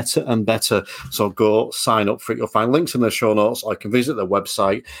gets better and better. So go sign up for it. You'll find links in the show notes, or you can visit the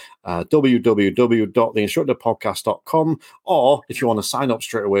website, www.theinstructorpodcast.com, or if you want to sign up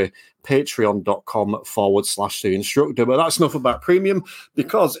straight away, patreon.com/theinstructor. But that's enough about premium,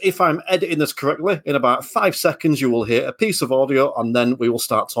 because if I'm editing this correctly, in about 5 seconds you will hear a piece of audio, and then we will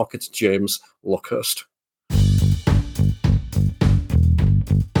start talking to James Luckhurst.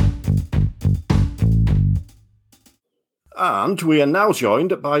 And we are now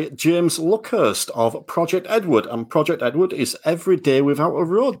joined by James Luckhurst of Project Edward. And Project Edward is Every Day Without a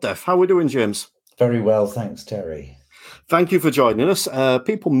Road Death. How are we doing, James? Very well, thanks, Terry. Thank you for joining us.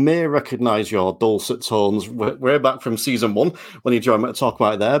 People may recognise your dulcet tones way back from season 1 when you joined me to talk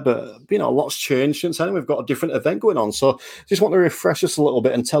about it there, but a lot's changed since then. We've got a different event going on. So just want to refresh us a little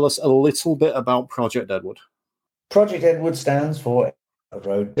bit and tell us a little bit about Project Edward. Project Edward stands for A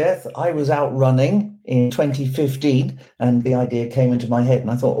Road Death. I was out running in 2015, and the idea came into my head, and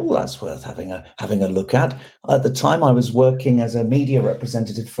I thought, oh, that's worth having a look at. At the time, I was working as a media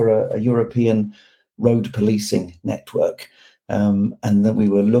representative for a European road policing network, and that we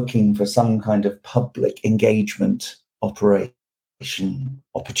were looking for some kind of public engagement operation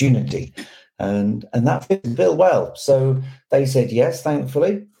opportunity, and that fit the bill well. So they said yes,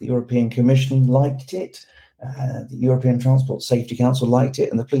 thankfully. The European Commission liked it, the European Transport Safety Council liked it,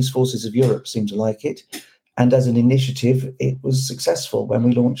 and the police forces of Europe seemed to like it. And as an initiative, it was successful when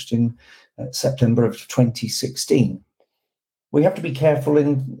we launched in September of 2016. We have to be careful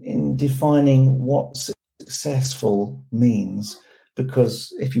in defining what successful means,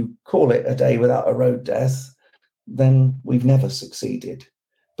 because if you call it a day without a road death, then we've never succeeded.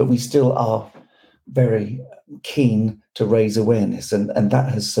 But we still are very keen to raise awareness, and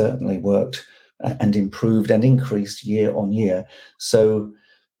that has certainly worked and improved and increased year on year. So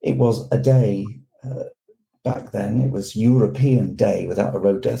it was a day back then, it was European Day Without a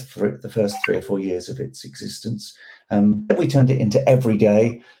Road Death for the first 3 or 4 years of its existence. We turned it into Every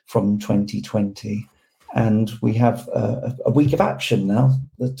Day from 2020. And we have a week of action now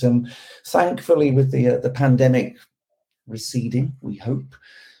that thankfully, with the pandemic receding, we hope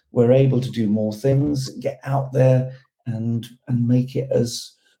we're able to do more things, get out there and make it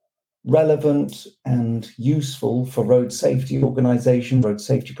as relevant and useful for road safety organisations, road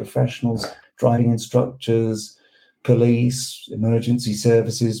safety professionals, driving instructors, police, emergency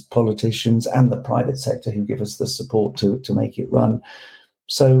services, politicians, and the private sector who give us the support to make it run.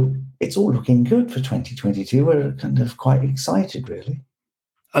 So it's all looking good for 2022. We're kind of quite excited, really.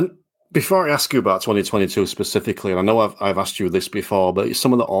 And Before I ask you about 2022 specifically, and I know I've asked you this before, but it's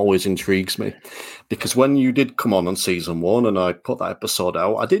something that always intrigues me, because when you did come on season 1 and I put that episode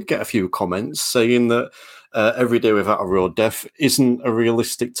out, I did get a few comments saying that every day without a road death isn't a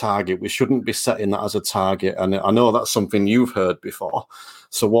realistic target. We shouldn't be setting that as a target, and I know that's something you've heard before.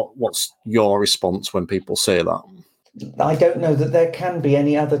 So what's your response when people say that? I don't know that there can be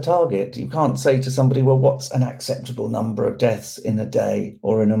any other target. You can't say to somebody, well, what's an acceptable number of deaths in a day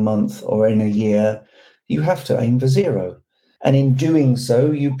or in a month or in a year? You have to aim for 0. And in doing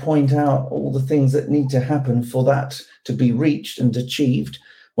so, you point out all the things that need to happen for that to be reached and achieved,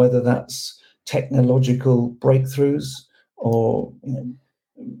 whether that's technological breakthroughs or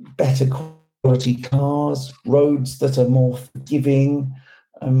better quality cars, roads that are more forgiving,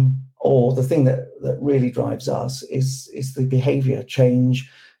 or the thing that really drives us is the behavior change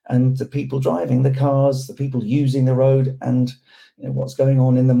and the people driving the cars, the people using the road, and what's going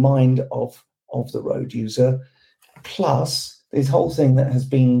on in the mind of the road user. Plus, this whole thing that has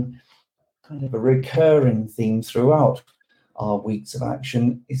been kind of a recurring theme throughout our weeks of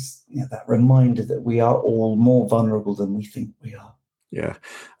action is that reminder that we are all more vulnerable than we think we are. Yeah,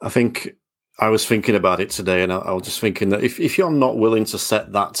 I think I was thinking about it today, and I was just thinking that if you're not willing to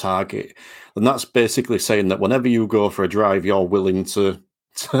set that target, then that's basically saying that whenever you go for a drive, you're willing to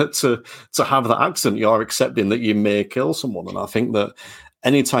have that accident. You're accepting that you may kill someone. And I think that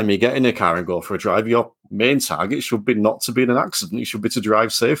anytime you get in a car and go for a drive, your main target should be not to be in an accident. You should be to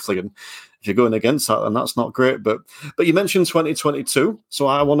drive safely. And if you're going against that, then that's not great. But you mentioned 2022, so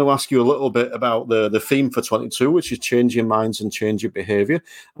I want to ask you a little bit about the theme for 22, which is change your minds and change your behaviour,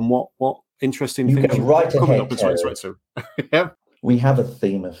 and what interesting you things go right coming ahead, up in 2022. Yeah, we have a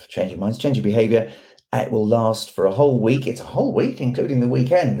theme of changing minds, changing behaviour. It will last for a whole week. It's a whole week, including the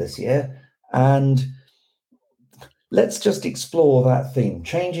weekend this year, and let's just explore that theme: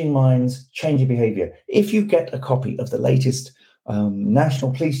 changing minds, changing behaviour. If you get a copy of the latest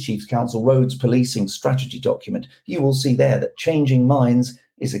National Police Chiefs Council Roads Policing Strategy document, you will see there that changing minds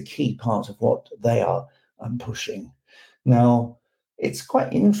is a key part of what they are pushing. Now, it's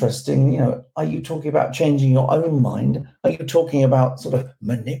quite interesting, are you talking about changing your own mind? Are you talking about sort of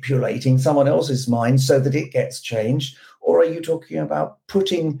manipulating someone else's mind so that it gets changed? Or are you talking about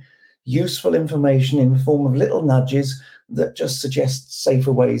putting useful information in the form of little nudges that just suggest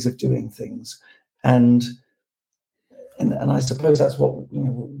safer ways of doing things? And I suppose that's what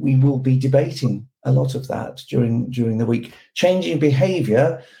we will be debating a lot of that during the week. Changing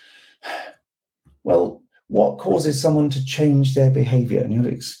behaviour, well, what causes someone to change their behaviour? And you'll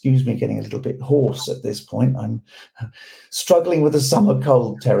excuse me getting a little bit hoarse at this point. I'm struggling with a summer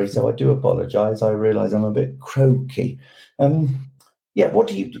cold, Terry, so I do apologise. I realise I'm a bit croaky. What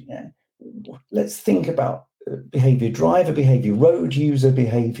do you do? Let's think about behaviour, driver behaviour, road user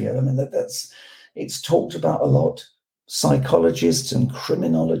behaviour. I mean, it's talked about a lot. Psychologists and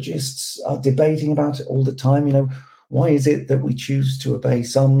criminologists are debating about it all the time. Why is it that we choose to obey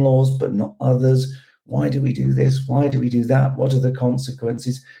some laws but not others? Why do we do this? Why do we do that? What are the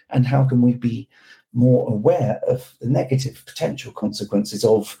consequences? And how can we be more aware of the negative potential consequences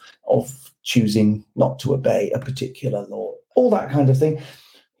of choosing not to obey a particular law? All that kind of thing.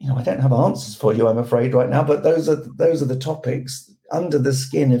 I don't have answers for you, I'm afraid, right now, but those are the topics under the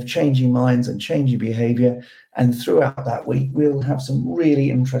skin of changing minds and changing behaviour. And throughout that week, we'll have some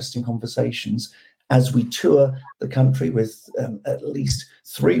really interesting conversations as we tour the country with at least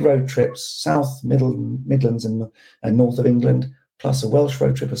 3 road trips, South, Midlands and North of England, plus a Welsh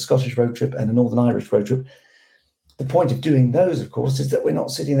road trip, a Scottish road trip and a Northern Irish road trip. The point of doing those, of course, is that we're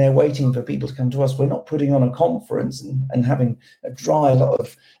not sitting there waiting for people to come to us. We're not putting on a conference and having a dry lot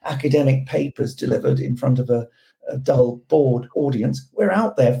of academic papers delivered in front of a dull, bored audience. We're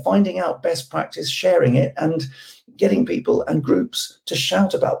out there finding out best practice, sharing it, and getting people and groups to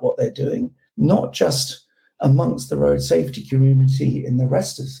shout about what they're doing, not just amongst the road safety community in the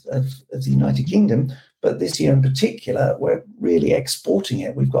rest of the United Kingdom, but this year in particular, we're really exporting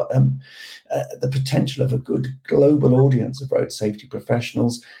it. We've got the potential of a good global audience of road safety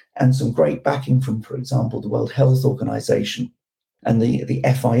professionals and some great backing from, for example, the World Health Organization and the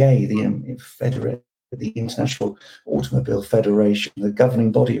FIA, the International Automobile Federation, the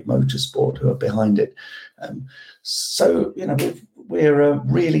governing body of motorsport, who are behind it. We're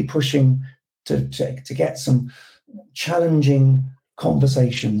really pushing to get some challenging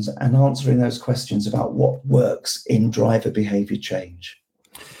conversations and answering those questions about what works in driver behaviour change.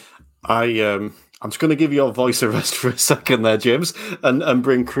 I'm just going to give your voice a rest for a second there, James, and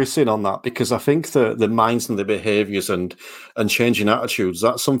bring Chris in on that, because I think the minds and the behaviours and changing attitudes,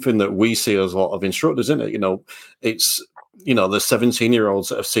 that's something that we see as a lot of instructors, isn't it? It's the 17-year-olds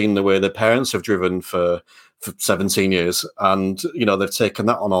that have seen the way their parents have driven for 17 years, and they've taken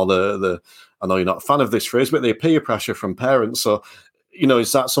that on, all the I know you're not a fan of this phrase, but the peer pressure from parents. So,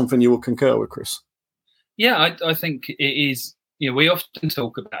 is that something you would concur with, Chris? Yeah, I think it is. We often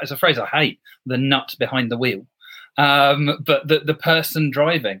talk about, it's a phrase I hate, the nut behind the wheel. But the person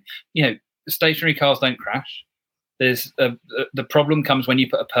driving, stationary cars don't crash. There's the problem comes when you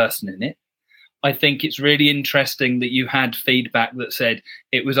put a person in it. I think it's really interesting that you had feedback that said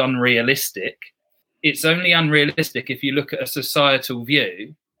it was unrealistic. It's only unrealistic if you look at a societal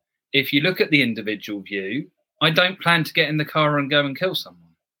view. If you look at the individual view, I don't plan to get in the car and go and kill someone.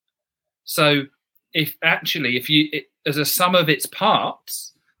 So if as a sum of its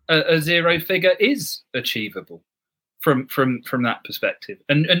parts, a zero figure is achievable from that perspective,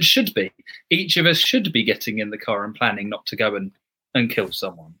 and should be. Each of us should be getting in the car and planning not to go and kill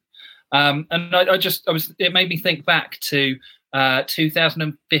someone. And it made me think back to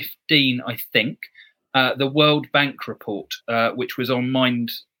 2015, I think, the World Bank report, which was on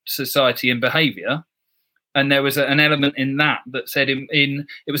mind, society and behaviour. And there was an element in that said it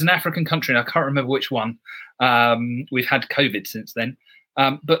was an African country, and I can't remember which one. We've had COVID since then.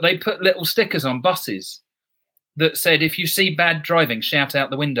 But they put little stickers on buses that said, if you see bad driving, shout out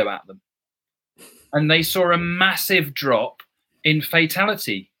the window at them. And they saw a massive drop in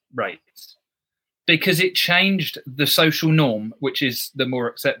fatality rates because it changed the social norm, which is the more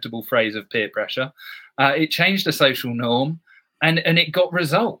acceptable phrase of peer pressure. It changed the social norm and it got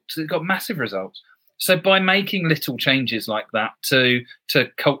results. It got massive results. So by making little changes like that to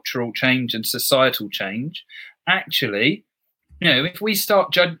cultural change and societal change, actually, if we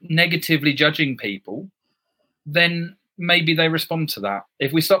start negatively judging people, then maybe they respond to that.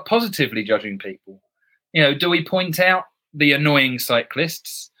 If we start positively judging people, do we point out the annoying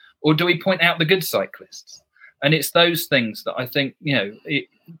cyclists or do we point out the good cyclists? And it's those things that I think,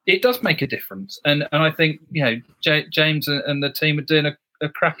 it does make a difference. And I think, James and the team are doing a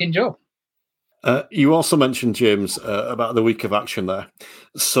cracking job. You also mentioned, James, about the week of action there.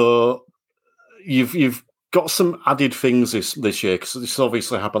 So you've got some added things this year, because this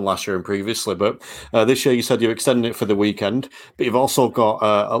obviously happened last year and previously, but this year you said you're extending it for the weekend, but you've also got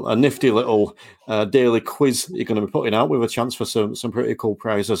a nifty little daily quiz you're going to be putting out with a chance for some pretty cool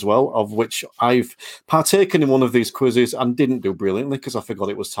prizes as well, of which I've partaken in one of these quizzes and didn't do brilliantly because I forgot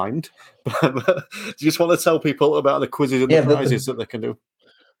it was timed. But do you just want to tell people about the quizzes and the prizes that they can do?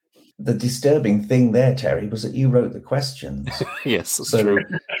 The disturbing thing there, Terry, was that you wrote the questions. Yes, that's true.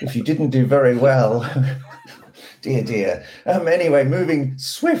 If you didn't do very well, dear. Anyway, moving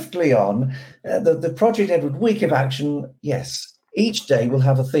swiftly on, the Project Edward Week of Action, yes, each day will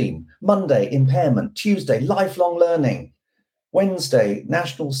have a theme. Monday, impairment. Tuesday, lifelong learning. Wednesday,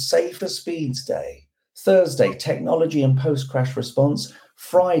 National Safer Speeds Day. Thursday, technology and post-crash response.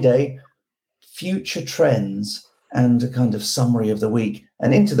 Friday, future trends and a kind of summary of the week.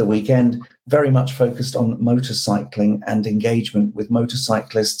 And into the weekend, very much focused on motorcycling and engagement with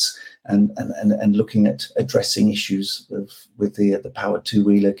motorcyclists and looking at addressing issues with the powered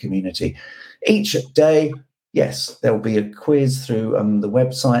two-wheeler community. Each day, yes, there will be a quiz through the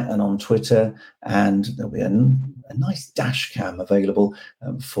website and on Twitter, and there'll be a nice dash cam available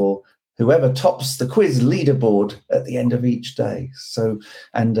for whoever tops the quiz leaderboard at the end of each day. So,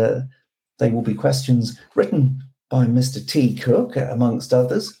 and they will be questions written by Mr. T. Cook, amongst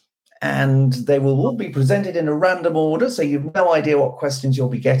others, and they will all be presented in a random order, so you've no idea what questions you'll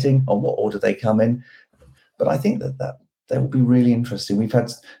be getting or what order they come in. But I think that will be really interesting.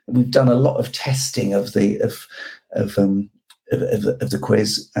 We've done a lot of testing of the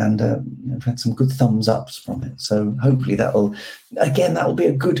quiz, and we've had some good thumbs ups from it. So hopefully that will be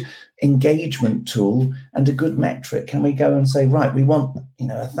a good engagement tool and a good metric. Can we go and say, right, we want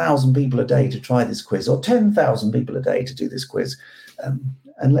 1,000 people a day to try this quiz, or 10,000 people a day to do this quiz,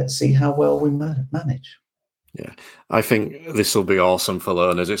 and let's see how well we manage. Yeah, I think this will be awesome for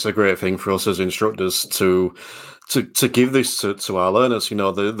learners. It's a great thing for us as instructors to give this to our learners.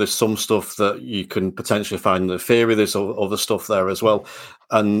 There's some stuff that you can potentially find in the theory. There's other stuff there as well,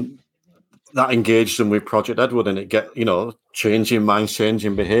 and that engaged them with Project Edward, and it get changing minds,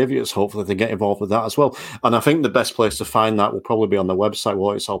 changing behaviours. Hopefully they get involved with that as well. And I think the best place to find that will probably be on the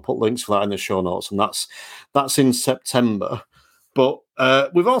website. I'll put links for that in the show notes, and that's in September. But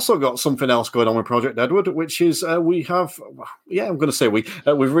we've also got something else going on with Project Edward, which is we've rebranded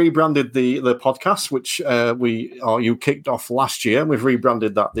the podcast, which you kicked off last year, and we've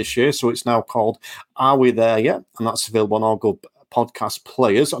rebranded that this year. So it's now called Are We There Yet? And that's available on all good podcast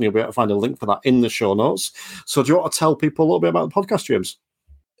players, and you'll be able to find a link for that in the show notes. So do you want to tell people a little bit about the podcast, James?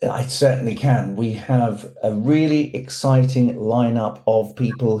 I certainly can. We have a really exciting lineup of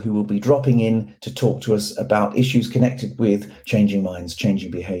people who will be dropping in to talk to us about issues connected with changing minds, changing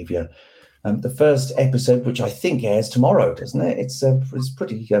behaviour. The first episode, which I think airs tomorrow, doesn't it? It's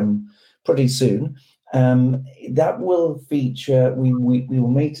pretty soon. That will feature. We will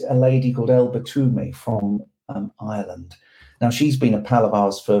meet a lady called Elba Toomey from Ireland. Now, she's been a pal of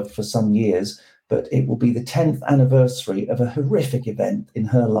ours for some years, but it will be the 10th anniversary of a horrific event in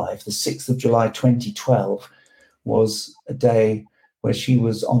her life. The 6th of July 2012 was a day where she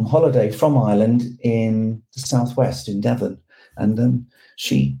was on holiday from Ireland in the southwest in Devon. And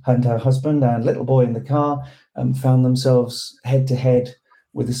she and her husband and little boy in the car found themselves head-to-head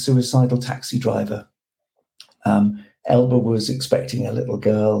with a suicidal taxi driver. Elba was expecting a little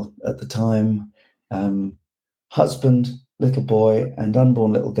girl at the time. Husband, little boy, and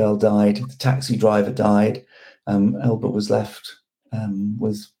unborn little girl died. The taxi driver died. Elba was left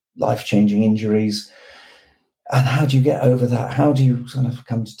with life-changing injuries. And how do you get over that? How do you kind of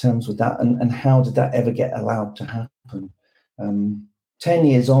come to terms with that? And how did that ever get allowed to happen? 10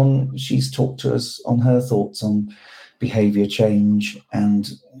 years on, she's talked to us on her thoughts on behaviour change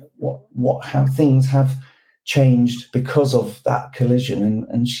and how things have changed because of that collision.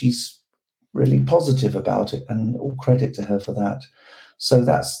 And she's really positive about it, and all credit to her for that. So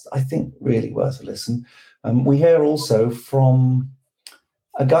that's, I think, really worth a listen. We hear also from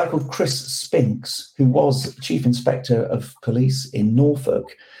a guy called Chris Spinks, who was Chief Inspector of Police in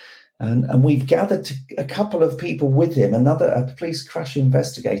Norfolk. And we've gathered a couple of people with him, a police crash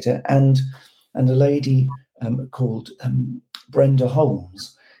investigator and a lady called Brenda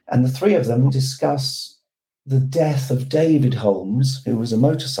Holmes. And the three of them discuss the death of David Holmes, who was a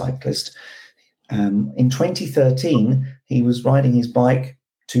motorcyclist. In 2013, he was riding his bike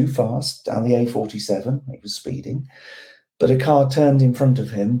too fast down the A47. He was speeding, but a car turned in front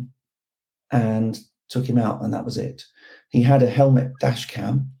of him and took him out, and that was it. He had a helmet dash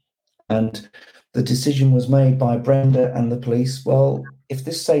cam, and the decision was made by Brenda and the police, well, if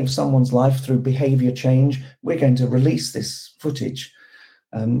this saves someone's life through behaviour change, we're going to release this footage.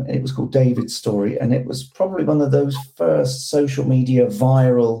 It was called David's Story, and it was probably one of those first social media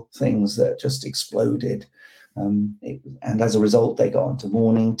viral things that just exploded. And as a result, they got onto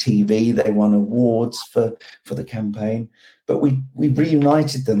morning TV. They won awards for the campaign. But we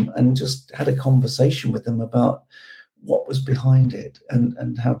reunited them and just had a conversation with them about what was behind it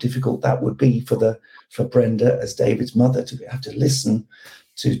and how difficult that would be for Brenda as David's mother to have to listen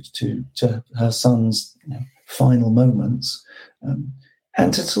to her son's final moments.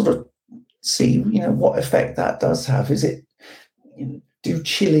 And to sort of see, what effect that does have. Is it, do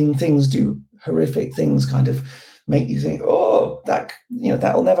chilling things, do horrific things kind of make you think, oh,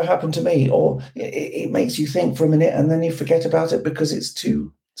 that'll never happen to me? Or it makes you think for a minute and then you forget about it because it's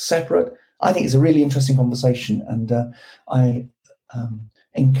too separate. I think it's a really interesting conversation, and I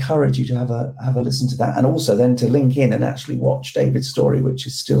encourage you to have a listen to that, and also then to link in and actually watch David's Story, which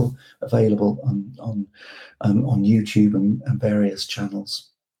is still available on YouTube and various channels.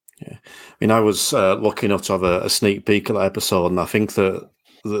 Yeah, I mean, I was lucky enough to have a sneak peek at that episode, and I think that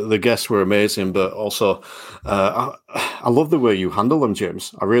the guests were amazing, but also I love the way you handle them,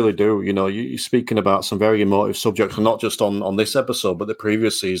 James. I really do. You're speaking about some very emotive subjects, and not just on this episode, but the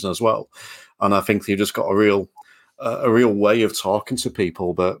previous season as well. And I think you just got a real way of talking to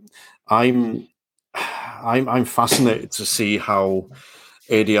people. But I'm fascinated to see how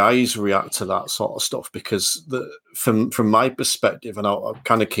ADIs react to that sort of stuff, because from my perspective, and I'm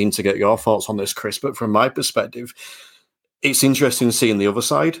kind of keen to get your thoughts on this, Chris, but from my perspective, it's interesting seeing the other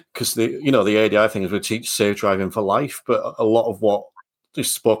side, because the ADI thing is we teach safe driving for life, but a lot of what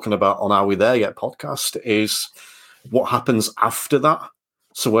is spoken about on Are We There Yet podcast is what happens after that.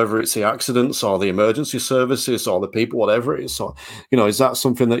 So whether it's the accidents or the emergency services or the people, whatever it is, so is that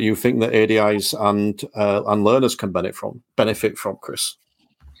something that you think that ADIs and learners can benefit from, Chris?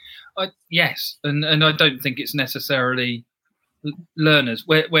 Yes, and I don't think it's necessarily learners.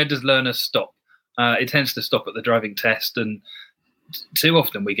 Where does learners stop? It tends to stop at the driving test, and too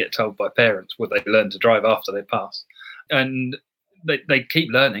often we get told by parents, well, they learn to drive after they pass, and they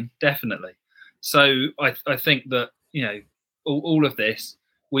keep learning, definitely. So I think that all of this,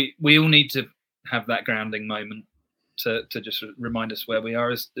 we all need to have that grounding moment to just remind us where we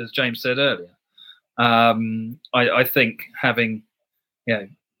are, as James said earlier. I think having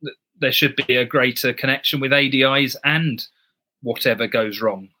there should be a greater connection with ADIs and whatever goes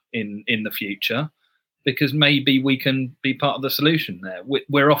wrong in the future, because maybe we can be part of the solution there.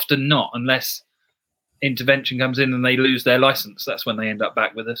 We're often not, unless intervention comes in and they lose their license. That's when they end up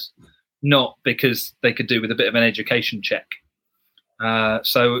back with us, not because they could do with a bit of an education check.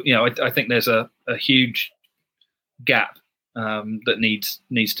 So I think there's a huge gap that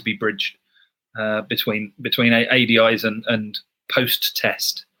needs to be bridged between ADIs and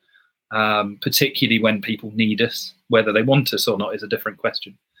post-test, particularly when people need us. Whether they want us or not is a different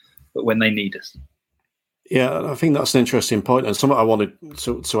question, but when they need us. Yeah, I think that's an interesting point, and something I wanted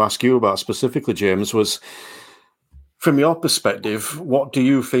to ask you about specifically, James, was from your perspective, what do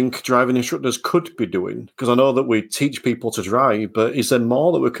you think driving instructors could be doing? Because I know that we teach people to drive, but is there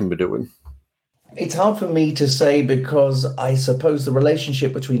more that we can be doing? It's hard for me to say, because I suppose the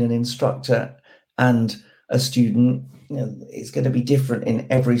relationship between an instructor and a student is going to be different in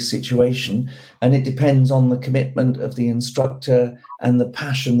every situation, and it depends on the commitment of the instructor and the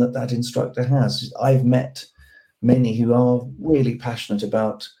passion that instructor has. I've met many who are really passionate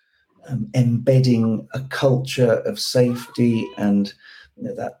about embedding a culture of safety and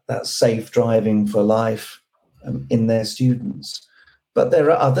that safe driving for life in their students. But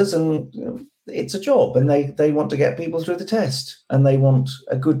there are others, and it's a job, and they want to get people through the test, and they want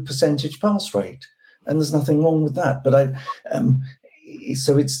a good percentage pass rate, and there's nothing wrong with that. But I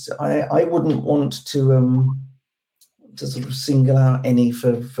wouldn't want to sort of single out any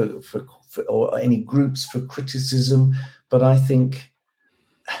for or any groups for criticism. But I think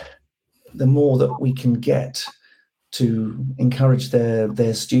the more that we can get to encourage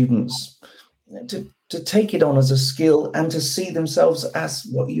their students to take it on as a skill and to see themselves as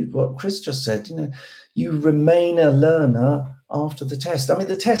what Chris just said, you remain a learner after the test. I mean,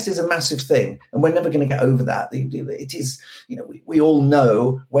 the test is a massive thing, and we're never going to get over that. It is, we all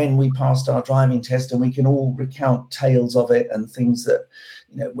know when we passed our driving test, and we can all recount tales of it and things that,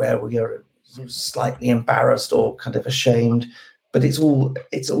 where we are sort of slightly embarrassed or kind of ashamed. But it's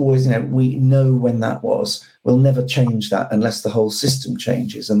always, we know when that was. We'll never change that unless the whole system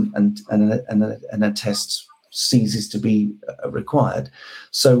changes and a test ceases to be required.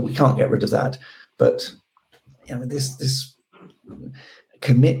 So we can't get rid of that. But this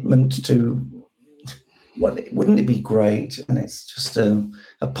commitment to, well, wouldn't it be great? And it's just a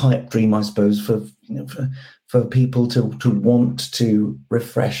pipe dream, I suppose, for people to want to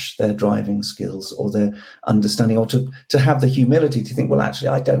refresh their driving skills or their understanding, or to have the humility to think, well, actually,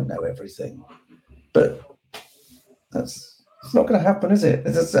 I don't know everything. But it's not going to happen, is it?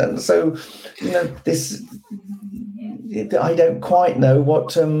 So, I don't quite know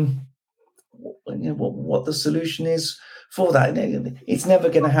what the solution is for that. It's never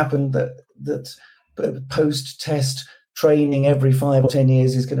going to happen that post-test training every 5 or 10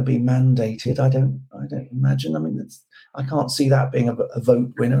 years is going to be mandated. I don't imagine. I mean, I can't see that being a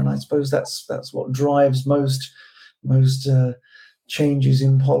vote winner, and I suppose that's what drives most changes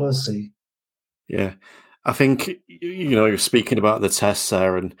in policy. Yeah, I think you're speaking about the tests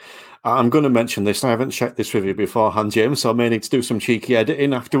there, and I'm going to mention this. I haven't checked this with you beforehand, James, so I may need to do some cheeky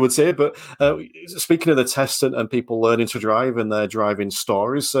editing afterwards here. But speaking of the tests and people learning to drive and their driving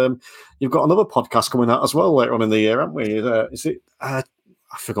stories, you've got another podcast coming out as well later on in the year, haven't we? Is it? I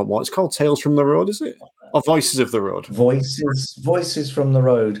forgot what it's called. Tales from the Road, is it? Or Voices of the Road? Voices from the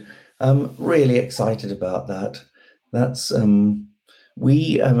Road. Really excited about that. That's I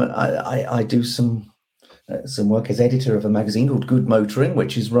do some work as editor of a magazine called Good Motoring,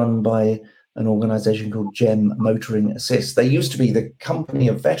 which is run by an organisation called GEM Motoring Assist. They used to be the company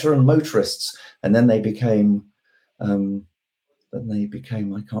of veteran motorists, and then they became I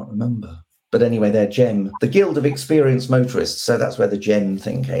can't remember. But anyway, they're GEM, the Guild of Experienced Motorists. So that's where the GEM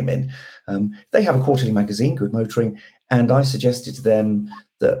thing came in. They have a quarterly magazine, Good Motoring, and I suggested to them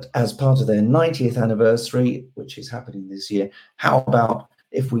that as part of their 90th anniversary, which is happening this year, how about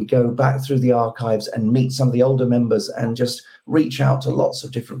if we go back through the archives and meet some of the older members and just reach out to lots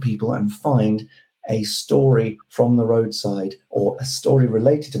of different people and find a story from the roadside or a story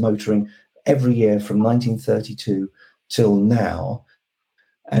related to motoring every year from 1932 till now,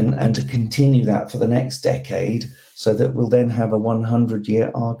 and to continue that for the next decade, so that we'll then have a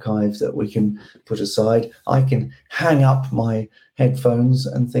 100-year archive that we can put aside. I can hang up my headphones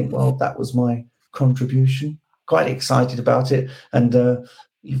and think, well, that was my contribution. Quite excited about it, and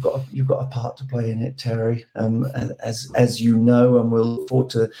you've got a part to play in it, Terry, as you know, and we'll look forward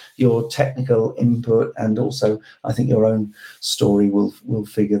to your technical input, and also I think your own story will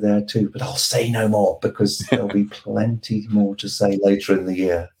figure there too. But I'll say no more, because there'll be plenty more to say later in the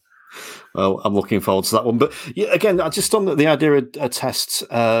year. Well, I'm looking forward to that one. But yeah, again, I just on the idea of tests,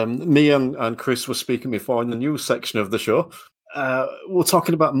 me and Chris were speaking before in the news section of the show. We're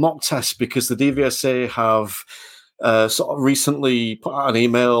talking about mock tests because the DVSA have sort of recently put out an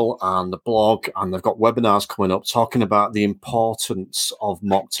email and a blog, and they've got webinars coming up talking about the importance of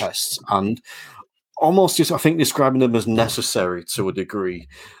mock tests. And almost just, I think, describing them as necessary to a degree.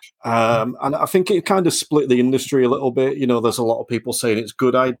 And I think it kind of split the industry a little bit. There's a lot of people saying it's a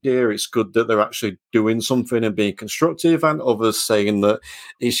good idea, it's good that they're actually doing something and being constructive, and others saying that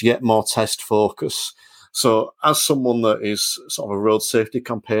it's yet more test focus. So as someone that is sort of a road safety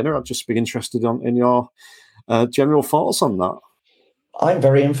campaigner, I'd just be interested in your general thoughts on that. I'm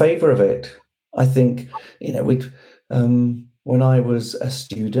very in favour of it. I think, when I was a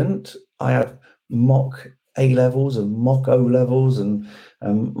student, I had mock A-levels and mock O-levels, and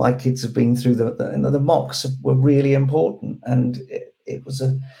my kids have been through the mocks were really important, and it was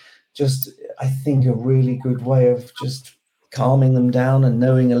I think a really good way of just calming them down and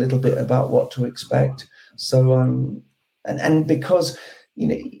knowing a little bit about what to expect. So and because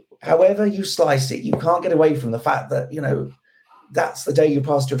however you slice it, you can't get away from the fact that that's the day you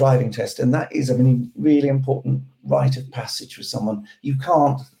passed your driving test, and that is a really important rite of passage for someone. You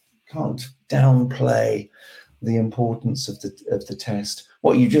can't downplay the importance of the test.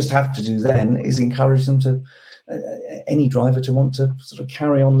 What you just have to do then is encourage them to any driver to want to sort of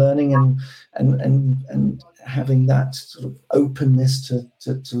carry on learning and having that sort of openness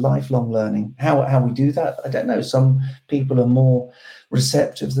to lifelong learning. How we do that, I don't know. Some people are more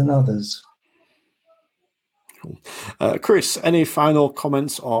receptive than others. Chris, any final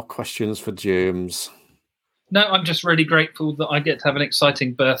comments or questions for James? No, I'm just really grateful that I get to have an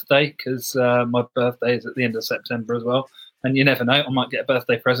exciting birthday, because my birthday is at the end of September as well. And you never know, I might get a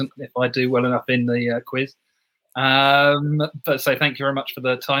birthday present if I do well enough in the quiz. But so thank you very much for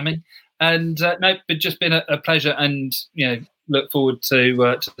the timing. And no, it's just been a pleasure, and look forward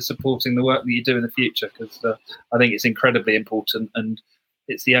to supporting the work that you do in the future, because I think it's incredibly important, and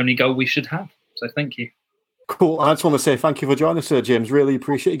it's the only goal we should have. So thank you. Cool. I just want to say thank you for joining us, Sir James. Really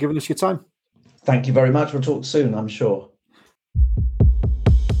appreciate you giving us your time. Thank you very much. We'll talk soon, I'm sure.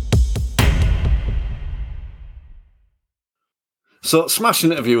 So,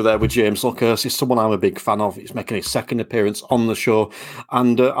 smashing interview there with James Luckhurst is someone I'm a big fan of. He's making his second appearance on the show,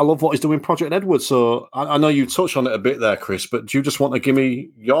 and I love what he's doing with Project Edward. So, I know you touched on it a bit there, Chris, but do you just want to give me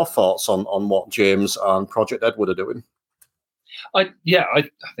your thoughts on what James and Project Edward are doing? I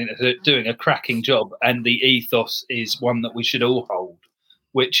think they're doing a cracking job, and the ethos is one that we should all hold,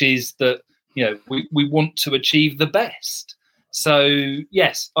 which is that we want to achieve the best. So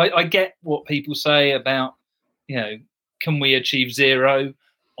yes, I get what people say about can we achieve zero.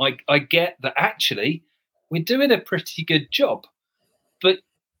 I get that actually we're doing a pretty good job, but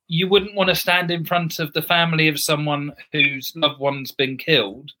you wouldn't want to stand in front of the family of someone whose loved one's been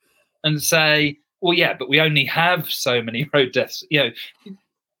killed and say, well, yeah, but we only have so many road deaths.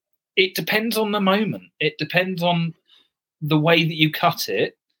 It depends on the moment. It depends on the way that you cut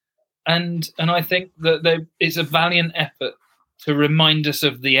it. And I think that there is a valiant effort to remind us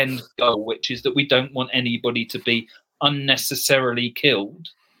of the end goal, which is that we don't want anybody to be unnecessarily killed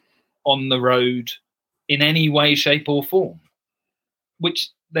on the road in any way, shape or form, which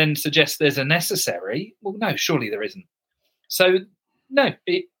then suggests there's a necessary. Well, no, surely there isn't. So, no,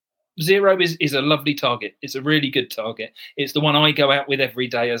 zero is a lovely target. It's a really good target. It's the one I go out with every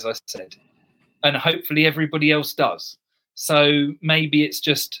day, as I said, and hopefully everybody else does. So maybe it's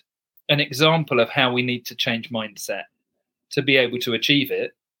just an example of how we need to change mindset to be able to achieve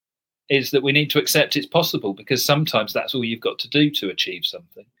it, is that we need to accept it's possible, because sometimes that's all you've got to do to achieve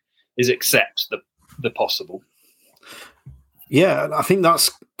something, is accept the possible. Yeah, I think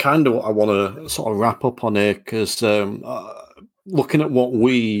that's kind of what I want to sort of wrap up on here, because looking at what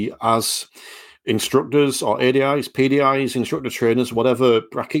we as instructors or ADIs, PDIs, instructor trainers, whatever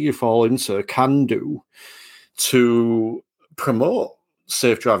bracket you fall into, can do to promote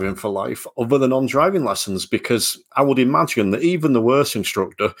safe driving for life other than on driving lessons, because I would imagine that even the worst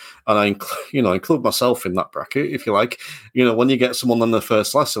instructor, and I include myself in that bracket, if you like, when you get someone on their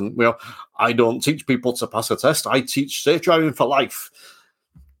first lesson, I don't teach people to pass a test. I teach safe driving for life.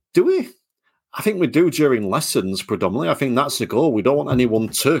 Do we? I think we do during lessons predominantly. I think that's the goal. We don't want anyone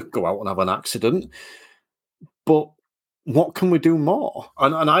to go out and have an accident. But what can we do more?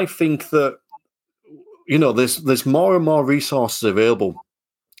 And I think that there's more and more resources available,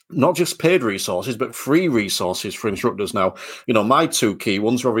 not just paid resources, but free resources for instructors now. My two key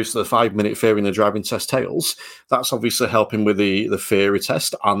ones are obviously the 5-minute theory and the driving test tails. That's obviously helping with the theory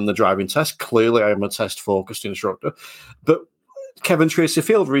test and the driving test. Clearly, I am a test-focused instructor. But Kevin Tracy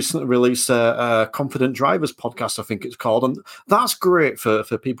Field recently released a Confident Drivers podcast, I think it's called, and that's great for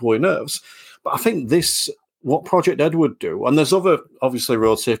people with nerves. But I think what Project Edward do, and there's other, obviously,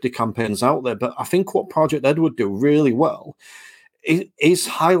 road safety campaigns out there, but I think what Project Edward do really well is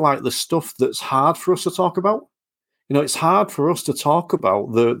highlight the stuff that's hard for us to talk about. it's hard for us to talk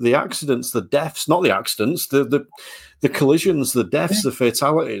about the accidents, the deaths, not the accidents, the collisions, the deaths, the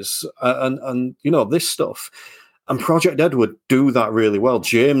fatalities, and this stuff. And Project Edward do that really well.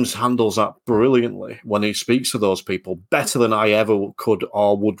 James handles that brilliantly when he speaks to those people, better than I ever could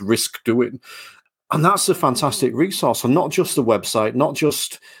or would risk doing. And that's a fantastic resource. And not just the website, not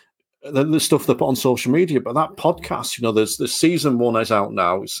just the stuff they put on social media, but that podcast. There's season 1 is out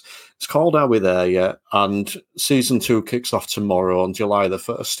now. It's called Are We There Yet? And season 2 kicks off tomorrow on July the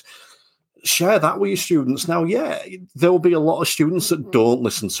 1st. Share that with your students. Now, there'll be a lot of students that don't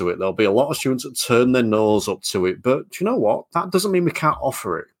listen to it. There'll be a lot of students that turn their nose up to it. But do you know what? That doesn't mean we can't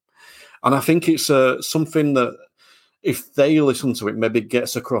offer it. And I think it's something that if they listen to it, maybe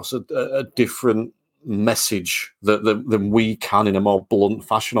gets across a different message than we can in a more blunt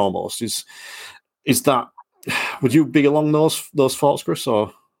fashion almost. Is that, would you be along those thoughts, Chris?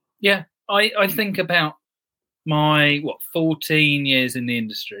 Or yeah, I think about my 14 years in the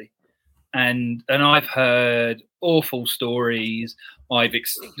industry. And I've heard awful stories. I've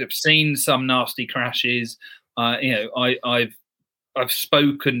seen some nasty crashes. I've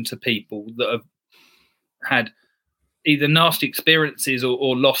spoken to people that have had either nasty experiences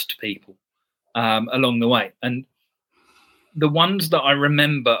or lost people along the way. And the ones that I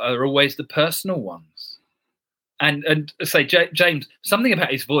remember are always the personal ones. And say James, something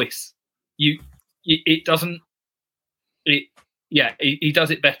about his voice. He does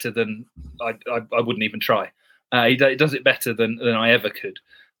it better than I wouldn't even try. He does it better than I ever could.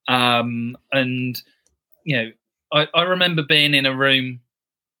 I remember being in a room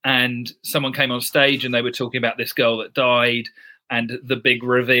and someone came on stage and they were talking about this girl that died, and the big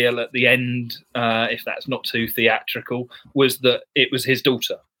reveal at the end, if that's not too theatrical, was that it was his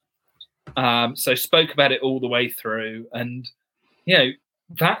daughter. So spoke about it all the way through, and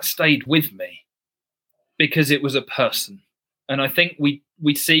that stayed with me because it was a person. And I think we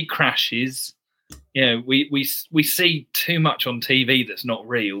see crashes, we see too much on TV that's not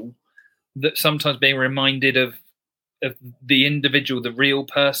real, that sometimes being reminded of the individual, the real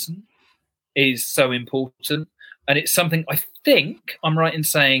person, is so important. And it's something I think I'm right in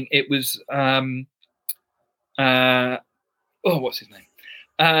saying it was, what's his name?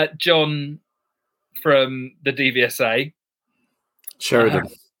 John from the DVSA. Sheridan.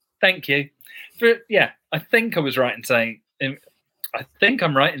 Thank you. I think I was right in saying, I think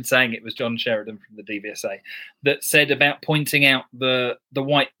I'm right in saying it was John Sheridan from the DVSA that said about pointing out the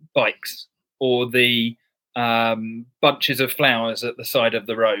white bikes or the bunches of flowers at the side of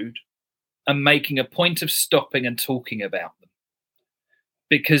the road and making a point of stopping and talking about them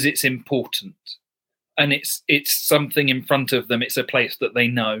because it's important and it's something in front of them. It's a place that they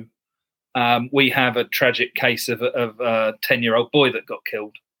know. We have a tragic case of a 10-year-old boy that got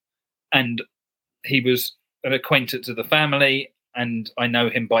killed, and he was an acquaintance of the family, and I know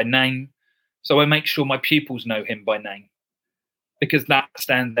him by name. So I make sure my pupils know him by name because that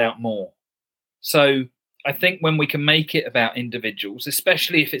stands out more. So I think when we can make it about individuals,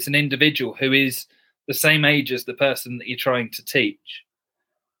 especially if it's an individual who is the same age as the person that you're trying to teach,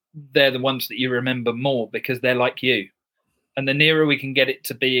 they're the ones that you remember more because they're like you. And the nearer we can get it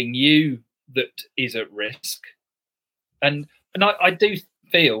to being you that is at risk. And I do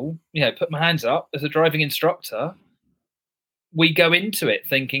feel, put my hands up, as a driving instructor, we go into it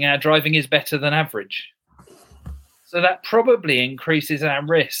thinking our driving is better than average. So that probably increases our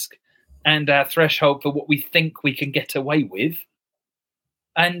risk and our threshold for what we think we can get away with.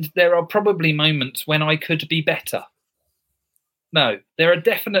 And there are probably moments when I could be better. No, there are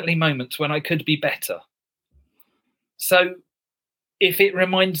definitely moments when I could be better. So if it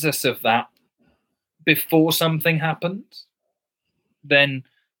reminds us of that before something happens, then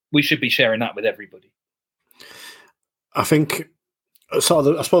we should be sharing that with everybody. I think, I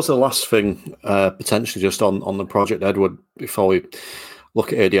suppose the last thing, potentially just on the Project Edward, before we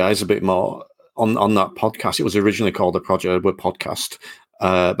look at ADIs a bit more, on that podcast, it was originally called the Project Edward podcast.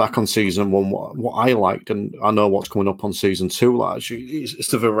 Back on season 1, what I liked, and I know what's coming up on season 2, largely, it's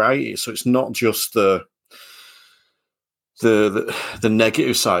the variety. So it's not just the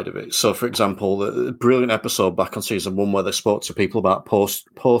negative side of it. So, for example, the brilliant episode back on season 1 where they spoke to people about post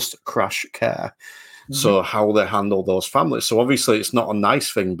crash care. Mm-hmm. So how they handle those families. So obviously it's not a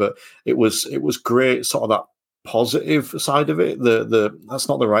nice thing, but it was great, sort of that positive side of it. The that's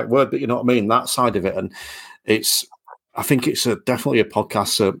not the right word, but you know what I mean, that side of it. And I think it's definitely a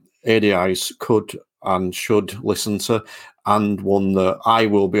podcast that ADIs could and should listen to, and one that I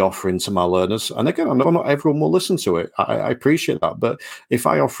will be offering to my learners. And again, I know not everyone will listen to it. I appreciate that. But if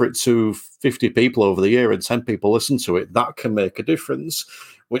I offer it to 50 people over the year and 10 people listen to it, that can make a difference.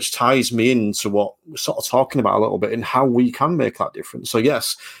 which ties me into what we're sort of talking about a little bit and how we can make that difference. So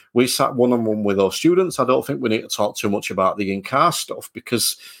yes, we sat one-on-one with our students. I don't think we need to talk too much about the in-car stuff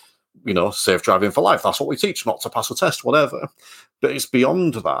because, safe driving for life, that's what we teach, not to pass a test, whatever. But it's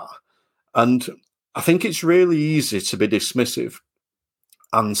beyond that. And I think it's really easy to be dismissive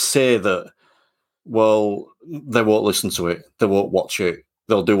and say that, well, they won't listen to it, they won't watch it,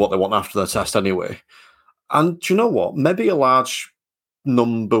 they'll do what they want after the test anyway. And do you know what? Maybe a large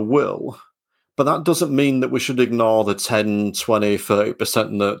number will, but that doesn't mean that we should ignore the 10, 20,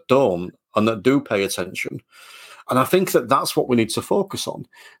 30% that don't and that do pay attention. And I think that that's what we need to focus on.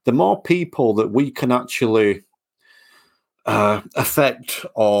 The more people that we can actually affect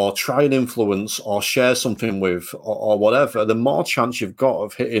or try and influence or share something with or whatever, the more chance you've got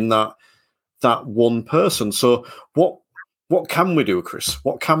of hitting that one person. So what can we do, Chris?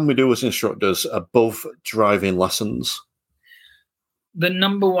 What can we do as instructors above driving lessons? The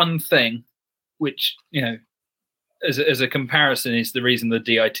number one thing, which, as a comparison, is the reason the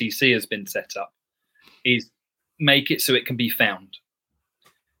DITC has been set up, is make it so it can be found.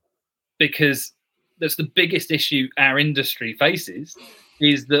 Because that's the biggest issue our industry faces,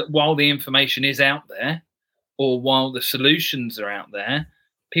 is that while the information is out there, or while the solutions are out there,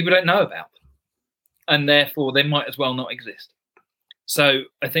 people don't know about them. And therefore, they might as well not exist. So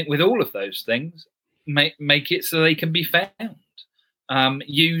I think with all of those things, make it so they can be found.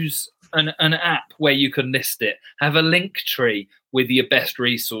 Use an app where you can list it. Have a link tree with your best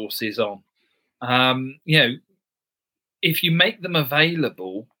resources on. If you make them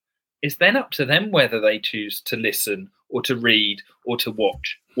available, it's then up to them whether they choose to listen or to read or to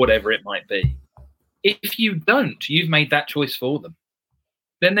watch, whatever it might be. If you don't, you've made that choice for them.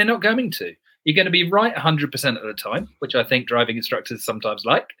 Then they're not going to. You're going to be right 100% of the time, which I think driving instructors sometimes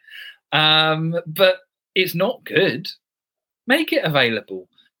like. But it's not good. Make it available.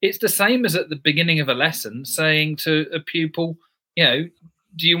 It's the same as at the beginning of a lesson saying to a pupil, do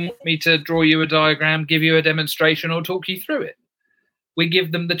you want me to draw you a diagram, give you a demonstration, or talk you through it? We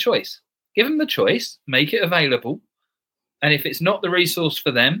give them the choice. Give them the choice, make it available. And if it's not the resource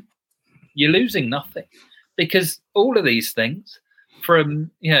for them, you're losing nothing. Because all of these things,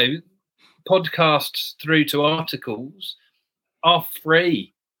 from, podcasts through to articles, are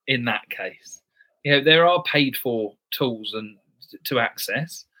free in that case. There are paid for tools and to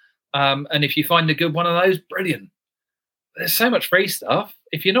access. And if you find a good one of those, brilliant. There's so much free stuff.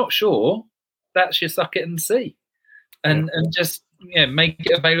 If you're not sure, that's your suck it and see. And just make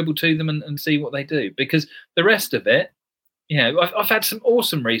it available to them and see what they do. Because the rest of it, I've had some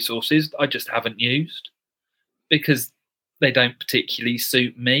awesome resources I just haven't used because they don't particularly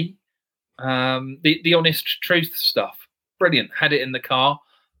suit me. The honest truth stuff, brilliant. Had it in the car,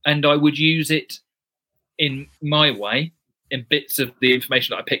 and I would use it in my way, in bits of the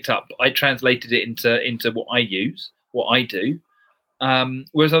information that I picked up. I translated it into what I use, what I do,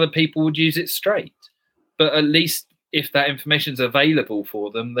 whereas other people would use it straight. But at least if that information is available for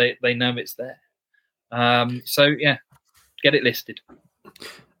them, they know it's there. Get it listed.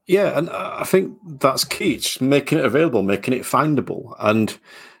 Yeah, and I think that's key. It's making it available, making it findable. And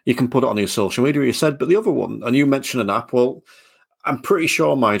you can put it on your social media, you said. But the other one, and you mentioned an app, well, I'm pretty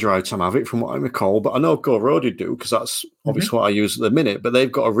sure My Drive Time have it from what I recall, but I know Go Roadie do because that's obviously what I use at the minute. But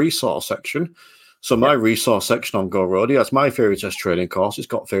they've got a resource section. So my resource section on Go Roadie has my Theory Test training course. It's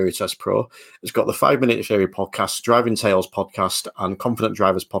got Theory Test Pro. It's got the 5-Minute Theory podcast, Driving Tales podcast, and Confident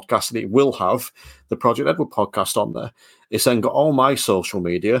Drivers podcast. And it will have the Project Edward podcast on there. It's then got all my social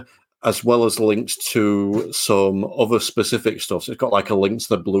media, as well as links to some other specific stuff. So it's got like a link to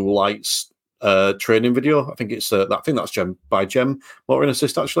the Blue Lights training video. I think it's that's by Gem Motoring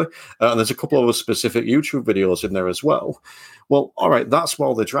Assist, actually. And there's a couple of other specific YouTube videos in there as well. Well, all right, that's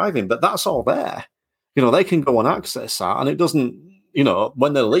while they're driving, but that's all there. They can go and access that, and it doesn't,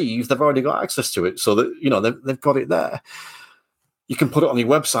 when they leave, they've already got access to it. So that, they've got it there. You can put it on your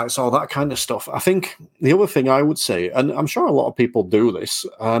websites, all that kind of stuff. I think the other thing I would say, and I'm sure a lot of people do this,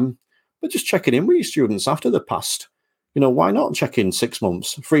 but just checking in with your students after the past. Why not check in 6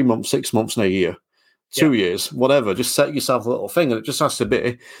 months, 3 months, 6 months, and a year, 2 years, whatever. Just set yourself a little thing, and it just has to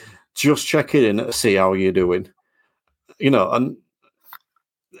be just check in and see how you're doing. And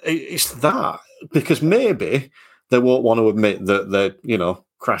it's that, because maybe they won't want to admit that they,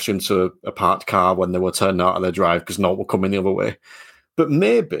 crashed into a parked car when they were turning out of their drive because no one were coming the other way. But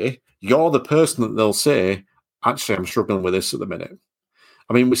maybe you're the person that they'll say, actually, I'm struggling with this at the minute.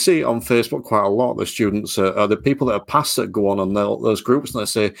 I mean, we see it on Facebook quite a lot. The students are the people that have passed that go on those groups and they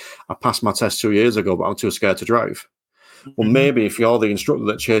say, I passed my test 2 years ago, but I'm too scared to drive. Well, maybe if you're the instructor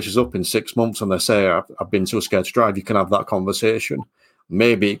that chases up in 6 months and they say, I've been too scared to drive, you can have that conversation.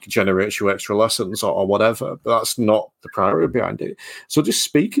 Maybe it generates you extra lessons or whatever, but that's not the priority behind it. So just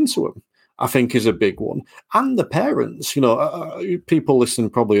speaking to them, I think, is a big one. And the parents, people listening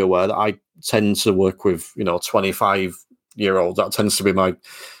probably aware that I tend to work with, 25-year-olds. That tends to be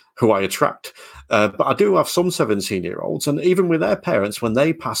who I attract. But I do have some 17-year-olds, and even with their parents, when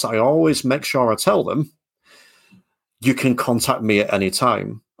they pass, I always make sure I tell them, you can contact me at any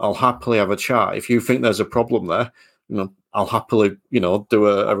time. I'll happily have a chat. If you think there's a problem there, I'll happily, do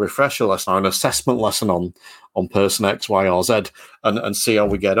a refresher lesson or an assessment lesson on person X, Y, or Z and see how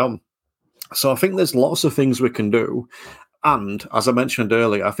we get on. So I think there's lots of things we can do. And as I mentioned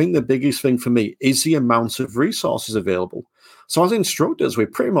earlier, I think the biggest thing for me is the amount of resources available. So as instructors, we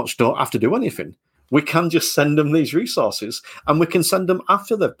pretty much don't have to do anything. We can just send them these resources, and we can send them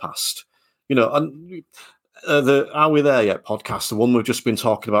after they've passed. And the Are We There Yet podcast, the one we've just been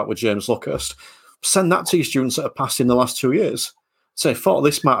talking about with James Luckhurst, send that to your students that have passed in the last 2 years. Say, thought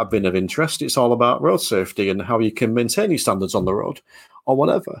this might have been of interest. It's all about road safety and how you can maintain your standards on the road or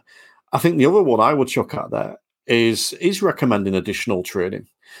whatever. I think the other one I would chuck at there is recommending additional training.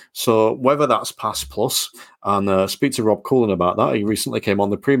 So whether that's Pass Plus, and speak to Rob Cullen about that. He recently came on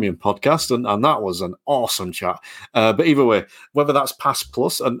the Premium podcast, and that was an awesome chat. But either way, whether that's Pass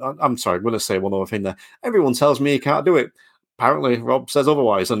Plus, and I'm sorry, I'm going to say one other thing there. Everyone tells me he can't do it. Apparently, Rob says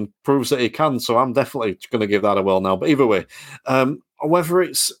otherwise and proves that he can. So I'm definitely going to give that a whirl now. But either way, whether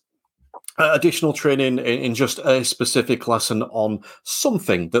it's additional training in just a specific lesson on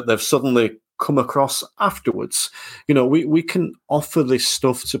something that they've suddenly come across afterwards, we can offer this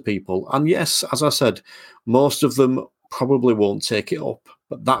stuff to people. And yes, as I said, most of them probably won't take it up,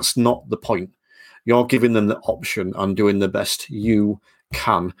 but that's not the point. You're giving them the option and doing the best you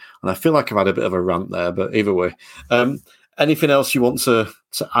can. And I feel like I've had a bit of a rant there, but either way, anything else you want to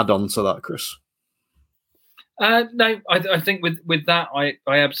add on to that, Chris? No, I think with that, I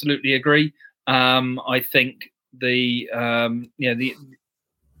absolutely agree. I think the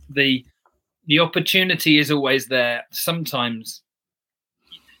opportunity is always there. Sometimes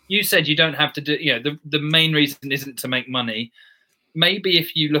you said you don't have to do, the main reason isn't to make money. Maybe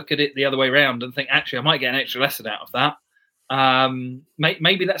if you look at it the other way around and think, actually, I might get an extra lesson out of that.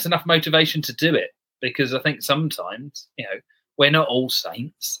 Maybe that's enough motivation to do it, because I think sometimes, we're not all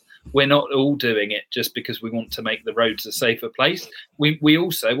saints. We're not all doing it just because we want to make the roads a safer place. We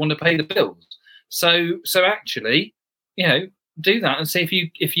also want to pay the bills. So actually, do that and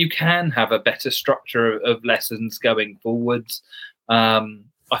see if you can have a better structure of lessons going forwards.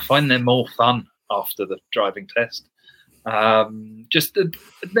 I find they're more fun after the driving test. Just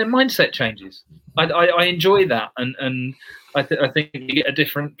their mindset changes. I enjoy that, and I think you get a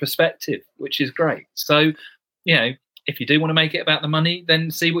different perspective, which is great. So, if you do want to make it about the money, then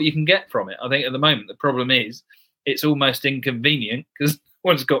see what you can get from it. I think at the moment the problem is it's almost inconvenient because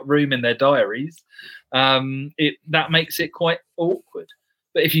one's got room in their diaries. That makes it quite awkward.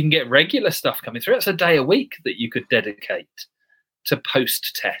 But if you can get regular stuff coming through, it's a day a week that you could dedicate to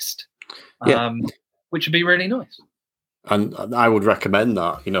post-test, which would be really nice. And I would recommend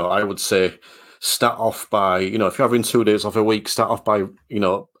that. I would say start off by, if you're having 2 days off a week, start off by,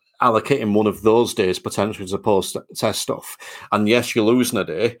 allocating one of those days potentially to post-test stuff. And yes, you're losing a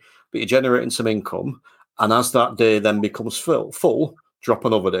day, but you're generating some income. And as that day then becomes full, drop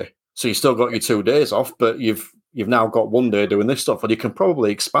another day. So you still got your 2 days off, but you've now got 1 day doing this stuff, and you can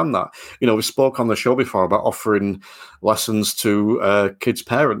probably expand that. We spoke on the show before about offering lessons to kids'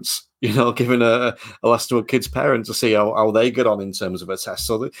 parents. Giving a lesson to a kid's parent to see how they get on in terms of a test.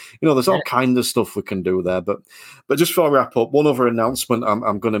 So, there's all kinds of stuff we can do there. But just before I wrap up, one other announcement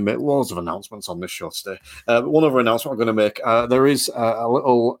I'm going to make. Loads of announcements on this show today. One other announcement I'm going to make. There is a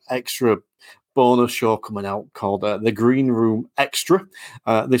little extra bonus show coming out called The Green Room Extra.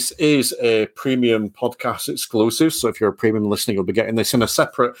 This is a premium podcast exclusive. So if you're a premium listener, you'll be getting this in a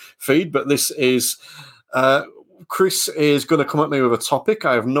separate feed. But this is... Chris is going to come at me with a topic.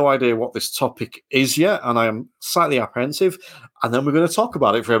 I have no idea what this topic is yet, and I am slightly apprehensive. And then we're going to talk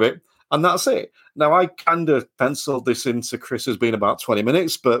about it for a bit, and that's it. Now, I kind of penciled this into Chris as being about 20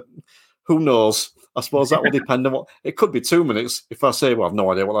 minutes, but who knows? I suppose that will depend on what... It could be 2 minutes. If I say, well, I have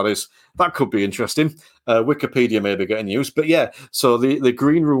no idea what that is, that could be interesting. Wikipedia may be getting used. But yeah, so the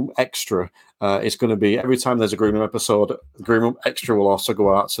Green Room Extra is going to be, every time there's a Green Room episode, the Green Room Extra will also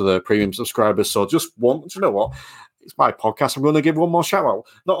go out to the premium subscribers. So just you know what? it's my podcast. I'm going to give one more shout out.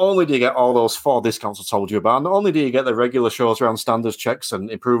 Not only do you get all those 4 discounts I told you about, not only do you get the regular shows around standards checks and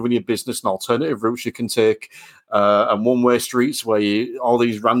improving your business and alternative routes you can take, and one-way streets where all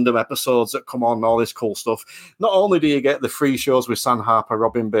these random episodes that come on, all this cool stuff. Not only do you get the free shows with Sam Harper,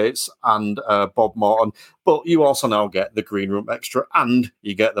 Robin Bates, and Bob Morton, but you also now get the Green Room Extra, and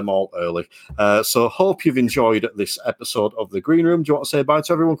you get them all early. So hope you've enjoyed this episode of the Green Room. Do you want to say bye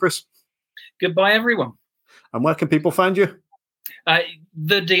to everyone, Chris? Goodbye, everyone. And where can people find you?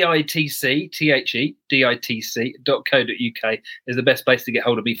 The ditc.co.uk is the best place to get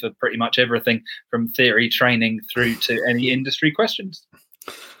hold of me for pretty much everything from theory training through to any industry questions.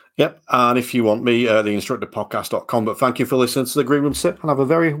 Yep. And if you want me, theinstructorpodcast.com. But thank you for listening to the Green Room Sip and have a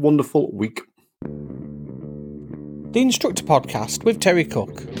very wonderful week. The Instructor Podcast with Terry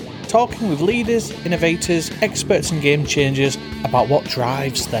Cook, talking with leaders, innovators, experts and game changers about what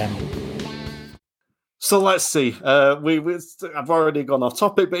drives them. So let's see. I've already gone off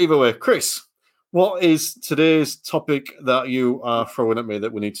topic, but either way, Chris, what is today's topic that you are throwing at me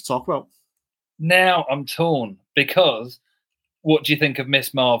that we need to talk about? Now I'm torn because what do you think of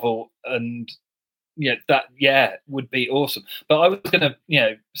Miss Marvel? And that would be awesome. But I was going to,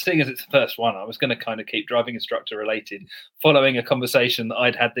 seeing as it's the first one, I was going to kind of keep driving instructor related, following a conversation that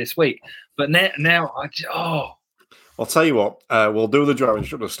I'd had this week. But now I'll tell you what. We'll do the driving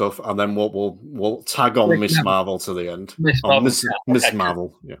instructor stuff, and then we'll tag on Miss Marvel to the end. Miss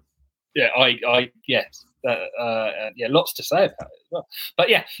Marvel. Yeah. Yeah. Yes. Lots to say about it as well. But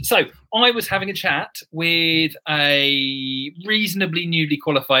yeah, so I was having a chat with a reasonably newly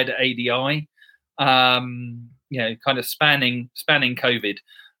qualified ADI, kind of spanning COVID.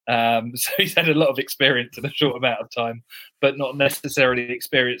 So he's had a lot of experience in a short amount of time, but not necessarily the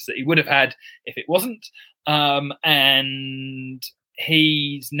experience that he would have had if it wasn't. And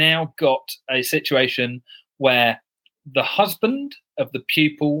he's now got a situation where the husband of the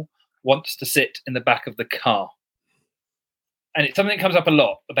pupil wants to sit in the back of the car. And it's something that comes up a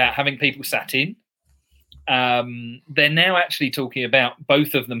lot about having people sat in. They're now actually talking about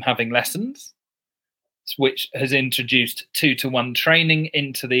both of them having lessons, which has introduced 2-to-1 training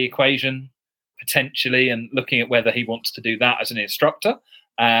into the equation, potentially, and looking at whether he wants to do that as an instructor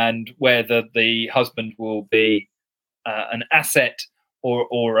and whether the husband will be an asset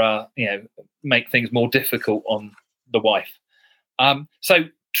or make things more difficult on the wife. So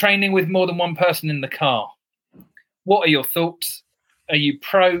training with more than one person in the car. What are your thoughts? Are you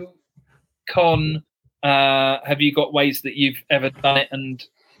pro, con? Have you got ways that you've ever done it and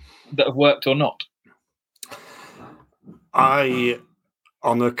that have worked or not? I,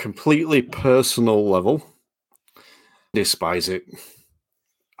 on a completely personal level, despise it.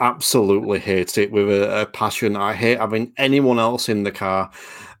 Absolutely hate it with a passion. I hate having anyone else in the car,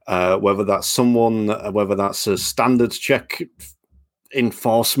 whether that's a standards check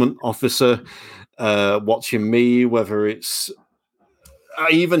enforcement officer watching me, whether it's...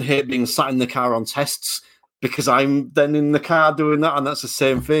 I even hate being sat in the car on tests because I'm then in the car doing that, and that's the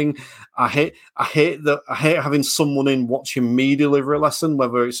same thing. I hate having someone in watching me deliver a lesson,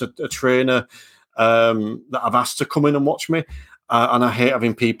 whether it's a trainer that I've asked to come in and watch me. And I hate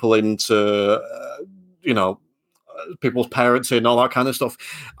having people into, people's parents and all that kind of stuff.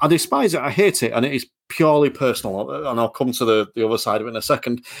 I despise it. I hate it. And it is purely personal. And I'll come to the other side of it in a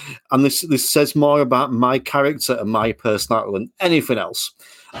second. And this says more about my character and my personality than anything else.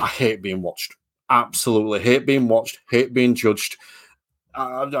 I hate being watched. Absolutely hate being watched. Hate being judged.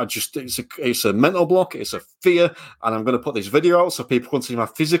 It's a mental block. It's a fear, and I'm going to put this video out so people can see my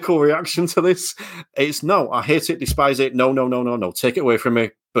physical reaction to this. It's no, I hate it, despise it. No. Take it away from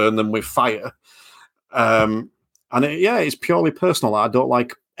me. Burn them with fire. It's purely personal. I don't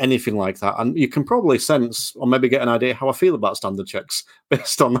like anything like that, and you can probably sense or maybe get an idea how I feel about standard checks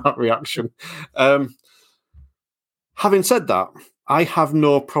based on that reaction. Having said that, I have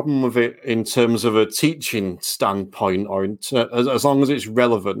no problem with it in terms of a teaching standpoint or as long as it's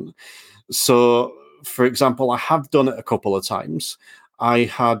relevant. So, for example, I have done it a couple of times. I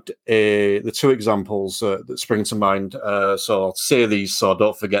had the 2 examples that spring to mind. So I'll say these so I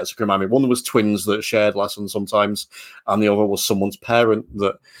don't forget to remind me. One was twins that shared lessons sometimes, and the other was someone's parent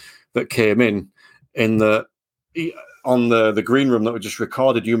that came in the... On the green room that we just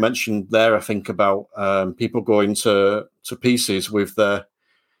recorded, you mentioned there, I think, about people going to pieces with the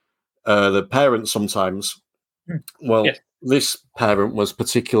parents sometimes. Well, yes. This parent was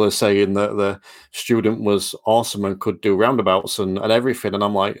particular saying that the student was awesome and could do roundabouts and everything. And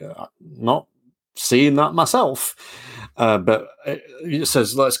I'm like, not seeing that myself. But it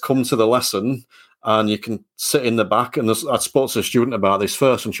says, let's come to the lesson and you can sit in the back. And I spoke to a student about this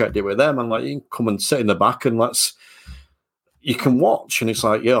first and checked it with them. And like, you can come and sit in the back and let's you can watch, and it's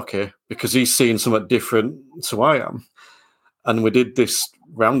like, yeah, okay, because he's seeing something different to I am. And we did this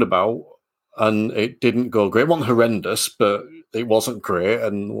roundabout, and it didn't go great. It wasn't horrendous, but it wasn't great.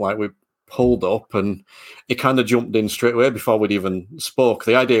 And like we pulled up, and it kind of jumped in straight away before we'd even spoke.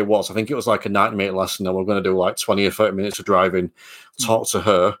 The idea was, I think it was like a 90-minute lesson, and we're going to do like 20 or 30 minutes of driving, talk to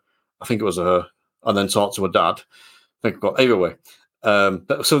her. I think it was her, and then talk to her dad. I think I got either way.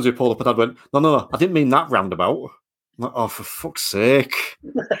 But as soon as we pulled up, her dad went, no, I didn't mean that roundabout. I'm like, oh, for fuck's sake.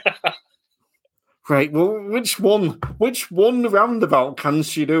 Right, well, which one roundabout can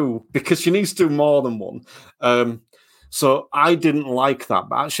she do? Because she needs to do more than one. So I didn't like that,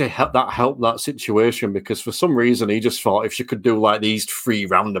 but actually that helped that situation, because for some reason he just thought if she could do like these 3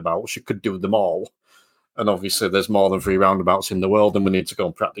 roundabouts, she could do them all. And obviously there's more than 3 roundabouts in the world, and we need to go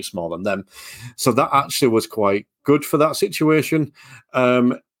and practice more than them. So that actually was quite good for that situation.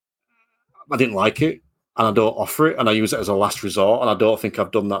 I didn't like it, and I don't offer it, and I use it as a last resort, and I don't think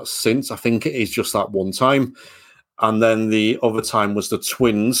I've done that since. I think it is just that one time. And then the other time was the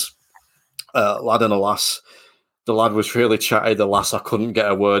twins, lad and a lass. The lad was really chatty. The lass I couldn't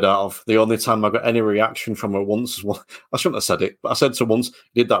get a word out of. The only time I got any reaction from her once was, I shouldn't have said it, but I said to her once,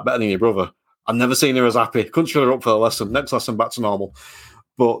 you did that better than your brother. I've never seen her as happy. Couldn't shut her up for the lesson. Next lesson, back to normal.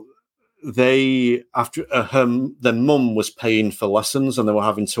 But they, after their mum was paying for lessons, and they were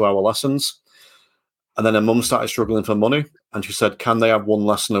having 2-hour lessons. And then her mum started struggling for money, and she said, can they have 1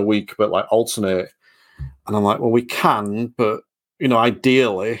 lesson a week, but like alternate? And I'm like, well, we can, but, you know,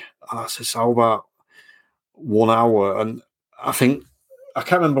 ideally. And I said, so how about 1 hour? And I think, I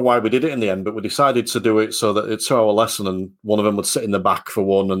can't remember why we did it in the end, but we decided to do it so that it's a 2-hour lesson, and one of them would sit in the back for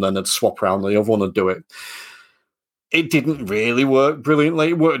one, and then they'd swap around, and the other one would do it. It didn't really work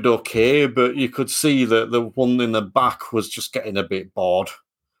brilliantly. It worked okay, but you could see that the one in the back was just getting a bit bored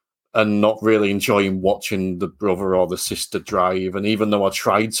and not really enjoying watching the brother or the sister drive. And even though I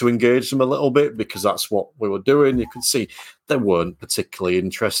tried to engage them a little bit, because that's what we were doing, you could see they weren't particularly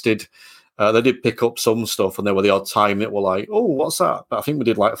interested. They did pick up some stuff, and there were the odd time that were like, oh, what's that? But I think we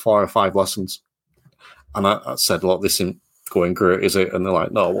did like 4 or 5 lessons. And I said, look, this isn't going great, is it? And they're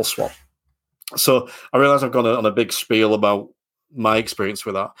like, no, we'll swap. So I realize I've gone on a big spiel about my experience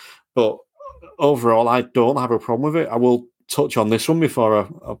with that. But overall, I don't have a problem with it. I will touch on this one before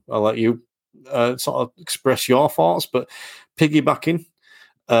I let you sort of express your thoughts. But piggybacking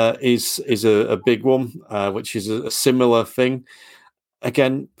is a big one, which is a similar thing.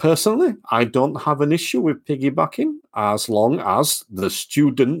 Again, personally, I don't have an issue with piggybacking as long as the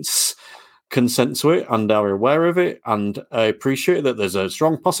students consent to it and are aware of it, and I appreciate that there's a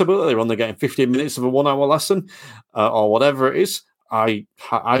strong possibility they're only getting 15 minutes of a 1-hour lesson or whatever it is. I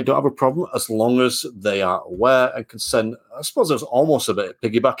don't have a problem as long as they are aware and consent. I suppose there's almost a bit of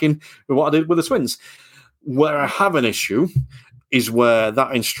piggybacking with what I did with the twins. Where I have an issue is where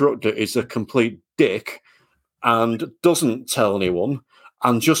that instructor is a complete dick and doesn't tell anyone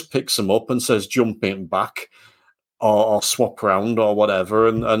and just picks them up and says jump in back or swap around or whatever,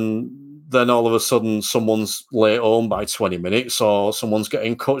 and then all of a sudden someone's late home by 20 minutes or someone's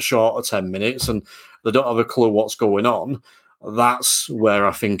getting cut short of 10 minutes and they don't have a clue what's going on. That's where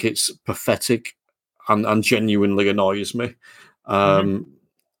I think it's pathetic and genuinely annoys me. And,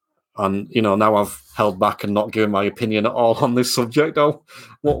 you know, now I've held back and not given my opinion at all on this subject. Oh,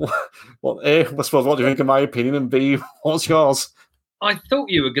 A, I suppose, what do you think of my opinion? And B, what's yours? I thought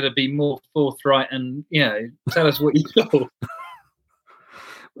you were going to be more forthright and, you know, tell us what you thought.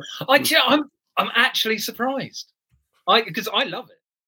 I'm actually surprised. Because I love it.